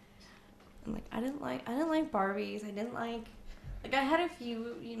toy. And like I didn't like Barbies. I didn't like I had a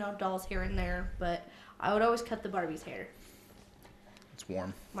few, dolls here and there, but I would always cut the Barbie's hair. It's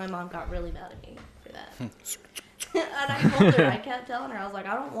warm. My mom got really mad at me for that. And I told her, I kept telling her, I was like,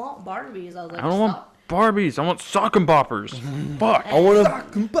 I don't want Barbies. I was like, I don't want stop. Barbies. I want sock and boppers. Fuck. I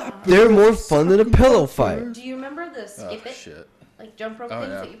want to. They're more fun than a pillow fight. Do you remember the Oh, skip it? shit. Like jump rope Oh,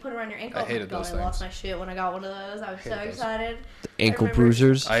 things yeah. that you put around your ankle? I hated God, those I lost things. my shit when I got one of those. I was so hated those. excited. Ankle I remember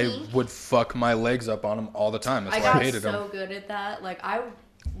bruisers. I pink. would fuck my legs up on them all the time. That's I why I got hated so them. good at that. Like I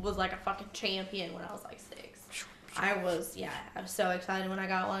was like a fucking champion when I was like 6. I was so excited when I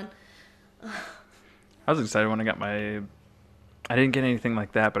got one. I was excited when I got my. I didn't get anything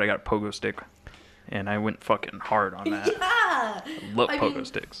like that, but I got a pogo stick, and I went fucking hard on that. Yeah. Love I pogo mean,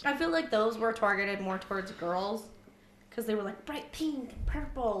 sticks. I feel like those were targeted more towards girls because they were like bright pink and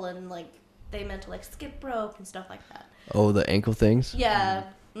purple and like they meant to like skip rope and stuff like that. Oh, the ankle things? Yeah.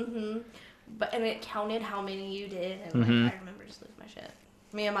 But and it counted how many you did, and like, I remember just losing my shit.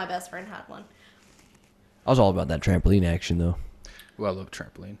 Me and my best friend had one. I was all about that trampoline action, though. Well, I love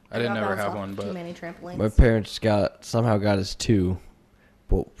trampoline. I didn't got ever bounced have off one, too but many trampolines. My parents somehow got us 2,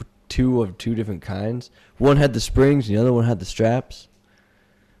 but 2 of 2 different kinds. One had the springs, and the other one had the straps.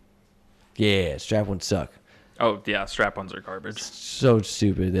 Yeah, strap ones suck. Oh yeah, strap-ons are garbage. So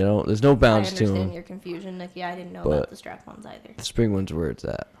stupid. There's no I bounce to understand them. your confusion, Nikki. I didn't know But- about the strap-ons either. The spring ones where it's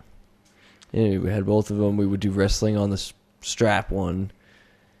at. Anyway, we had both of them. We would do wrestling on the strap one,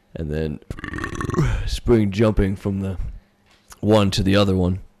 and then spring jumping from the one to the other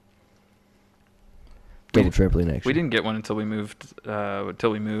one. Made a trampoline actually. We didn't get one until we moved.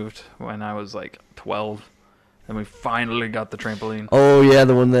 When I was like 12, and we finally got the trampoline. Oh yeah,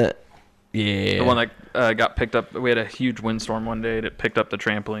 the one that. Yeah. The one that got picked up. We had a huge windstorm one day, and it picked up the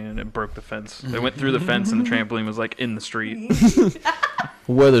trampoline, and it broke the fence. It went through the fence, and the trampoline was like in the street.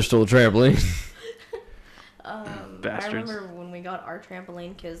 Weather stole a trampoline. I Bastards. remember when we got our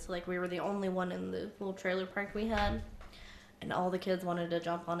trampoline because like we were the only one in the little trailer park we had, and all the kids wanted to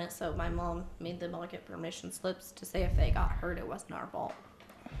jump on it. So my mom made them all get permission slips to say if they got hurt, it wasn't our fault.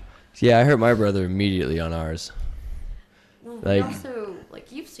 Yeah, I hurt my brother immediately on ours. Well, Like- we also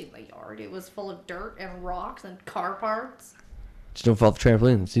like you've seen the yard. It was full of dirt and rocks and car parts. Just don't fall off the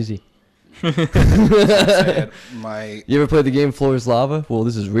trampoline. It's easy. Said my You ever played the game Floor is Lava? Well,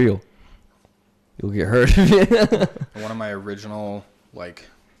 this is real. You'll get hurt. one of my original like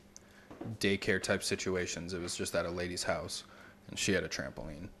daycare type situations. It was just at a lady's house, and she had a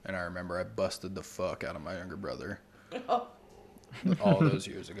trampoline, and I remember I busted the fuck out of my younger brother. All those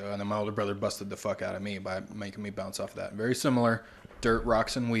years ago, and then my older brother busted the fuck out of me by making me bounce off that. Very similar, dirt,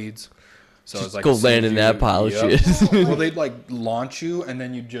 rocks, and weeds. So I was like, go see land if in that pile of Yep. shit. Well, they'd like launch you, and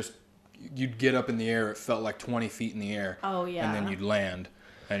then you'd get up in the air. It felt like 20 feet in the air. Oh, yeah. And then you'd land,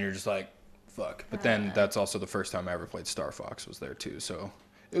 and you're just like, fuck. But then that's also the first time I ever played Star Fox was there too. So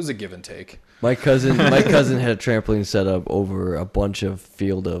it was a give and take. My cousin had a trampoline set up over a bunch of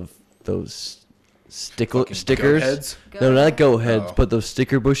field of those Fucking stickers. goat heads? No, not goat heads, Oh. but those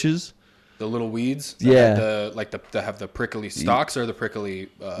sticker bushes. The little weeds. Yeah. That have the prickly stalks or the prickly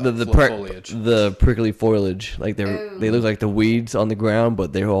The foliage. the prickly foliage. Like they look like the weeds on the ground,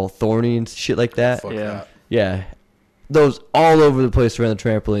 but they're all thorny and shit like that. Fuck Yeah. that. Yeah. Those all over the place around the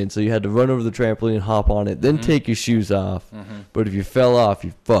trampoline. So you had to run over the trampoline, hop on it, then take your shoes off. But if you fell off,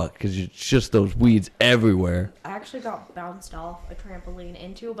 you fucked because it's just those weeds everywhere. I actually got bounced off a trampoline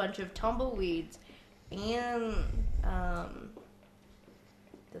into a bunch of tumbleweeds and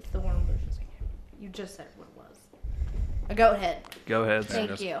the thorn bushes. You just said what it was. A goat head. Go ahead.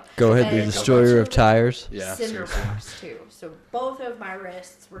 Thank you. Go ahead, the And destroyer of tires. Yeah, cinder seriously. blocks too. So both of my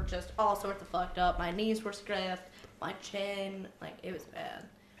wrists were just all sorts of fucked up. My knees were stiff. My chin, like it was bad.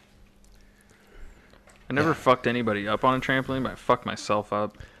 I never fucked anybody up on a trampoline, but I fucked myself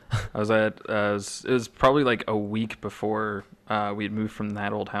up. I was it was probably like a week before we had moved from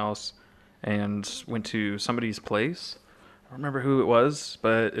that old house and went to somebody's place. I don't remember who it was,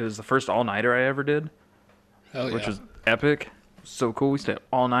 but it was the first all-nighter I ever did, Hell yeah. which was epic. So cool. We stayed up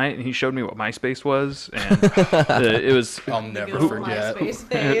all night, and he showed me what MySpace was, and it was I'll never Good old forget. MySpace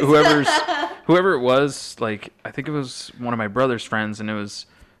days. whoever it was. Like, I think it was one of my brother's friends, and it was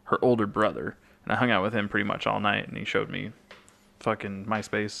her older brother. And I hung out with him pretty much all night, and he showed me fucking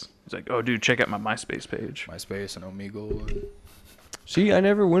MySpace. He's like, "Oh, dude, check out my MySpace page." MySpace and Omegle. And See, I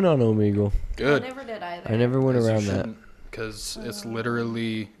never went on Omegle. good. I never did either. I never went around that. Because it's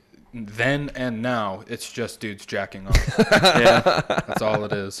literally then and now. It's just dudes jacking off. Yeah. That's all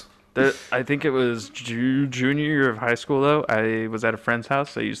it is. I think it was junior year of high school, though. I was at a friend's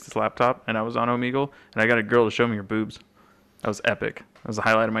house. I used his laptop, and I was on Omegle, and I got a girl to show me her boobs. That was epic. That was the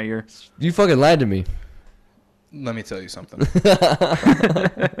highlight of my year. You fucking lied to me. Let me tell you something.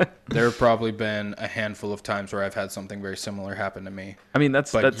 There have probably been a handful of times where I've had something very similar happen to me. I mean,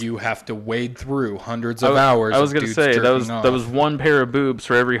 that's You have to wade through hundreds of hours. I was of gonna dudes say that jerking was off. one pair of boobs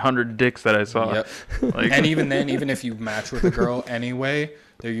for every 100 dicks that I saw. Yep. Like, And even then, even if you match with a girl anyway,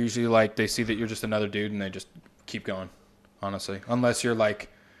 they're usually like, they see that you're just another dude and they just keep going, honestly. Unless you're like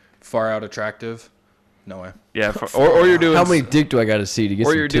far out attractive. No way. yeah, or you're doing How many dick do I got to see to get or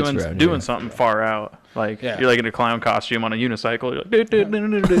some you're tits doing around doing here? something far out. Like Yeah. you're like in a clown costume on a unicycle. You're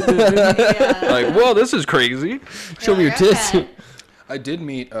like, Yeah. like, whoa, this is crazy. Show me your Like, tits. okay. I did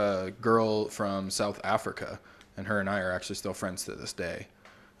meet a girl from South Africa, and her and I are actually still friends to this day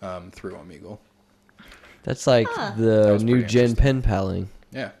through Omegle. That's like That the was new pretty gen interesting. pen paling.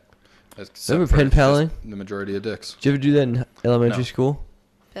 Yeah. Except Remember for pen it's just paling? The majority of dicks. Did you ever do that in elementary No. school?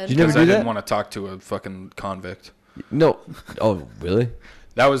 Pen You never Because do I that? didn't want to talk to a fucking convict. No. Oh, really?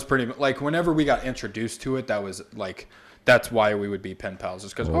 That was pretty like whenever we got introduced to it, that was like that's why we would be pen pals.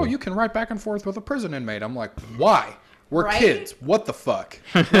 Is because you can write back and forth with a prison inmate. I'm like, why? We're Right? kids. What the fuck?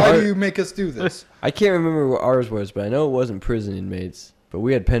 Why do you make us do this? I can't remember what ours was, but I know it wasn't prison inmates. But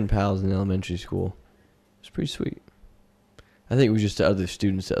we had pen pals in elementary school. It was pretty sweet. I think it was just to other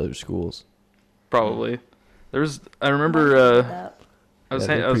students at other schools. Probably. I remember I was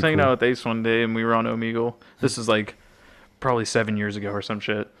hanging out with Ace one day and we were on Omegle. This is like probably 7 years ago or some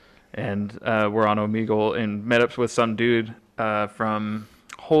shit. And we're on Omegle and met up with some dude from,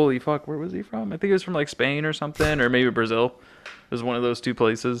 holy fuck, where was he from? I think he was from like Spain or something, or maybe Brazil. It was one of those two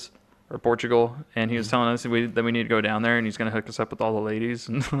places, or Portugal. And he was telling us that we need to go down there and he's going to hook us up with all the ladies.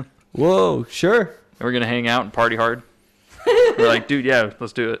 Whoa, sure. And we're going to hang out and party hard. We're like, dude, yeah,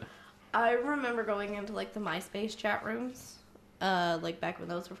 let's do it. I remember going into like the MySpace chat rooms, like back when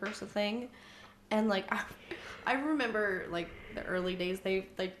those were first a thing, and like I remember like the early days.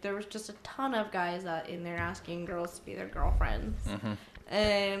 There was just a ton of guys in there asking girls to be their girlfriends,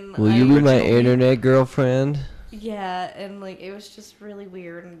 and will you be my internet girlfriend? Yeah, and like it was just really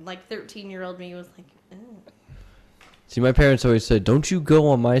weird, and like 13-year-old me was like, ew. See, my parents always said, "Don't you go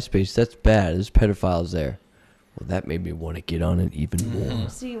on MySpace? That's bad. There's pedophiles there." Well, that made me want to get on it even more.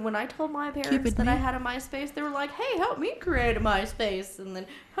 See, when I told my parents that I had a MySpace, they were like, "Hey, help me create a MySpace, and then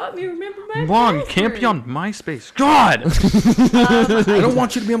help me remember my Mom, you can't be on MySpace. God! I don't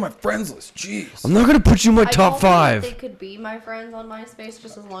want you to be on my friends list. Jeez. I'm not going to put you in my I top told them that 5. they could be my friends on MySpace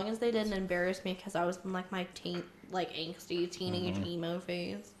just as long as they didn't embarrass me because I was in like my angsty teenage emo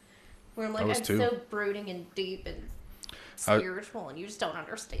phase. Where I'm like, I'm so brooding and deep and spiritual and you just don't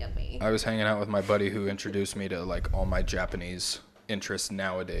understand me. I was hanging out with my buddy who introduced me to like all my Japanese interests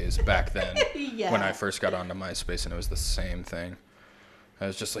nowadays back then when I first got onto MySpace, and it was the same thing. I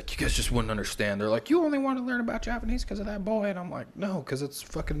was just like, you guys just wouldn't understand. They're like, you only want to learn about Japanese because of that boy. And I'm like, no, because it's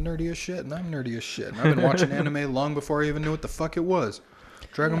fucking nerdy as shit, and I'm nerdy as shit. And I've been watching anime long before I even knew what the fuck it was.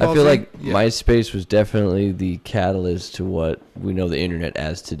 Dragon Ball I feel Z? like MySpace was definitely the catalyst to what we know the internet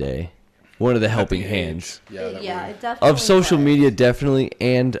as today. One of the helping hands. Yeah, it definitely of social was. media, definitely,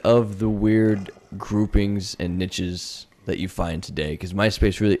 and of the weird groupings and niches that you find today. Because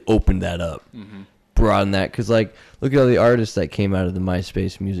MySpace really opened that up, broadened that. Because, like, look at all the artists that came out of the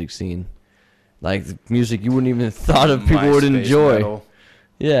MySpace music scene. Like, the music you wouldn't even have thought of people would enjoy. Metal.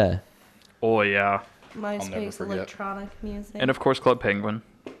 Yeah. Oh, yeah. MySpace electronic music. And, of course, Club Penguin.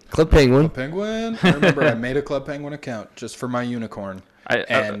 Club Penguin. Club Penguin. I remember I made a Club Penguin account just for my unicorn.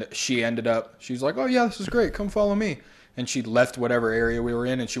 She ended up, she's like, oh yeah, this is great, come follow me. And she left whatever area we were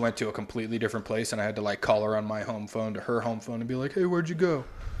in, and she went to a completely different place, and I had to like call her on my home phone to her home phone and be like, hey, where'd you go?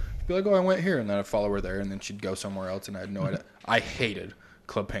 She'd be like, oh, I went here, and then I'd follow her there, and then she'd go somewhere else, and I had no idea. I hated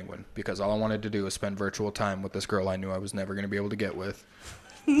Club Penguin because all I wanted to do was spend virtual time with this girl I knew I was never going to be able to get with.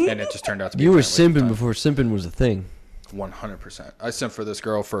 And it just turned out to be You were simping before simping was a thing. 100%. I simped for this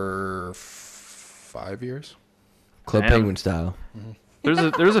girl for 5 years. Club Penguin style.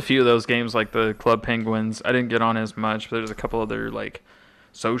 There's a few of those games like the Club Penguins. I didn't get on as much, but there's a couple other like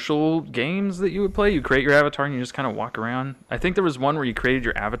social games that you would play. You create your avatar and you just kind of walk around. I think there was one where you created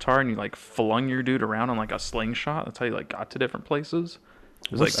your avatar and you like flung your dude around on like a slingshot. That's how you like got to different places.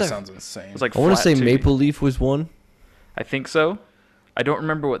 It was That sounds insane. It was like I want to say 2D. Maple Leaf was one. I think so. I don't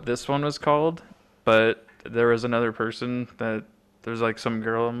remember what this one was called, but there was another person that there's like some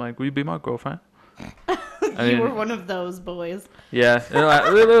girl. I'm like, will you be my girlfriend? You were one of those boys. Yeah,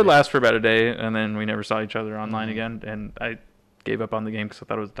 it would last for about a day, and then we never saw each other online again, and I gave up on the game because I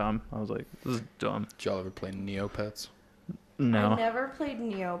thought it was dumb. I was like, this is dumb. Did y'all ever play Neopets? No. I never played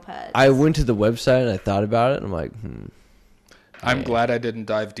Neopets. I went to the website and I thought about it, and I'm like, I'm glad I didn't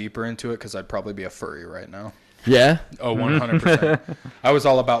dive deeper into it because I'd probably be a furry right now. Yeah? Oh, 100%. I was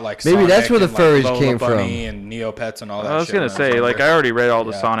all about like Maybe that's where the and, furries Lola came Bunny and Neopets and all that shit. I was gonna say, like, I already read all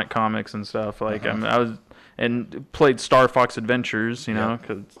the Sonic comics and stuff. Like, I was and played Star Fox Adventures, you know,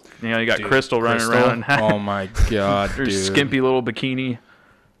 because you got Crystal running around. Oh my god, her dude. skimpy little bikini.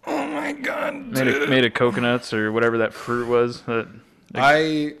 Oh my god, made of coconuts or whatever that fruit was.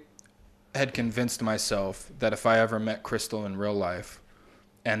 I had convinced myself that if I ever met Crystal in real life,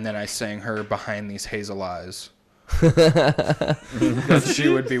 and then I sang her Behind These Hazel Eyes, that she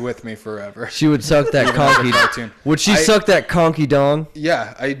would be with me forever. She would suck that conky. Would she suck that conky dong?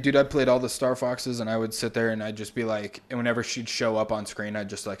 Yeah, I played all the Star Foxes, and I would sit there and I'd just be like, and whenever she'd show up on screen, I'd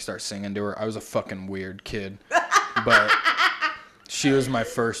just like start singing to her. I was a fucking weird kid, but she was my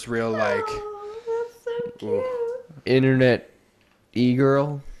first real like. Oh, that's so cute. Internet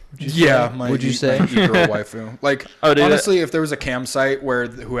e-girl. Yeah, would you say? My e-girl waifu? Like, honestly, if there was a cam site where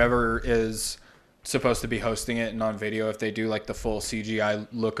whoever is supposed to be hosting it and on video, if they do like the full CGI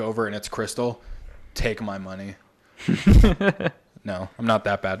look over and it's Crystal, take my money. No, I'm not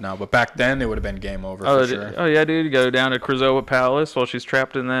that bad now, but back then it would have been game over for sure. Oh yeah, dude, you go down to Krazoa Palace while she's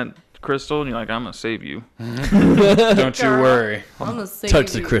trapped in that crystal, and you're like, I'm gonna save you. Don't you worry. I'm gonna save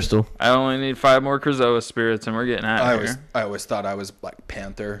Touch the you. crystal. I only need 5 more Krazoa spirits, and we're getting out of here. I always thought I was Black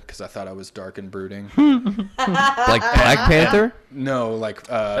Panther because I thought I was dark and brooding. Like Black Panther? No, like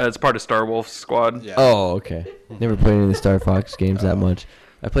It's part of Star Wolf's squad. yeah. Oh, okay. Never played any of the Star Fox games that much.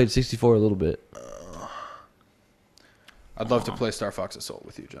 I played 64 a little bit. I'd love to play Star Fox Assault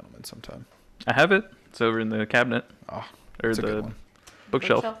with you, gentlemen, sometime. I have it. It's over in the cabinet Oh, or it's a good the one.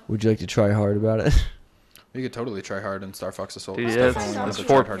 bookshelf. Would you like to try hard about it? You could totally try hard in Star Fox Assault. Dude, It's yeah, definitely one of it's the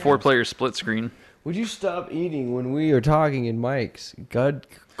four try hard four games. player split screen. Would you stop eating when we are talking in mics? God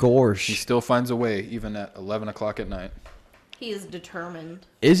gosh. He still finds a way, even at 11 o'clock at night. He is determined.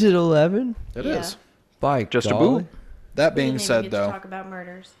 Is it 11? It Yeah. is. By Just a golly. boo. That We being didn't even said, get to though, talk about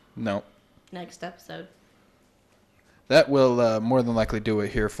murders no. next episode. That will more than likely do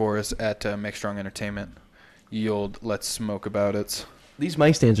it here for us at Make Strong Entertainment. Ye old Let's Smoke About It. These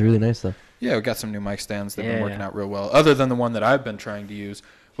mic stands are really nice, though. Yeah, we got some new mic stands. They've been Yeah. working out real well. Other than the one that I've been trying to use,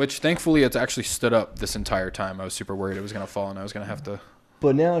 which thankfully it's actually stood up this entire time. I was super worried it was going to fall and I was going to have to...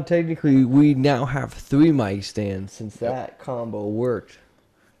 But now, technically, we now have 3 mic stands since that combo worked.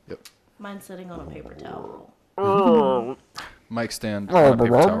 Mine's sitting on a paper towel. Mic stand on a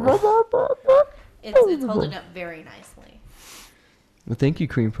paper towel. It's holding up very nicely. Well, thank you,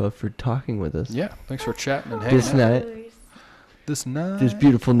 CreamPuff, for talking with us. Yeah, thanks for chatting and hanging This out. night, This night. this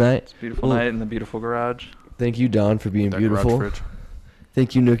beautiful night. Beautiful Well, night in the beautiful garage. Thank you, Don, for being That garage beautiful. fridge.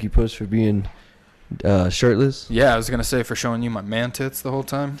 Thank you, Nookie Puss, for being shirtless. Yeah, I was going to say for showing you my man tits the whole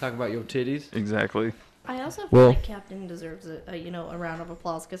time. Talk about your titties. Exactly. I also feel Well- like Captain deserves a round of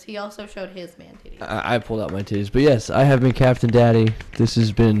applause because he also showed his man titties. I pulled out my titties, but yes, I have been Captain Daddy. This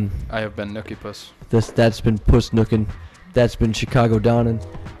has been I have been Nookie Puss. that's been Puss Nookin, that's been Chicago Donnin,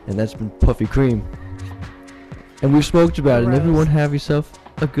 and that's been Puffy Cream. And we've smoked about it. And Gross. everyone have yourself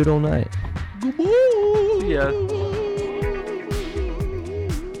a good old night. Yeah.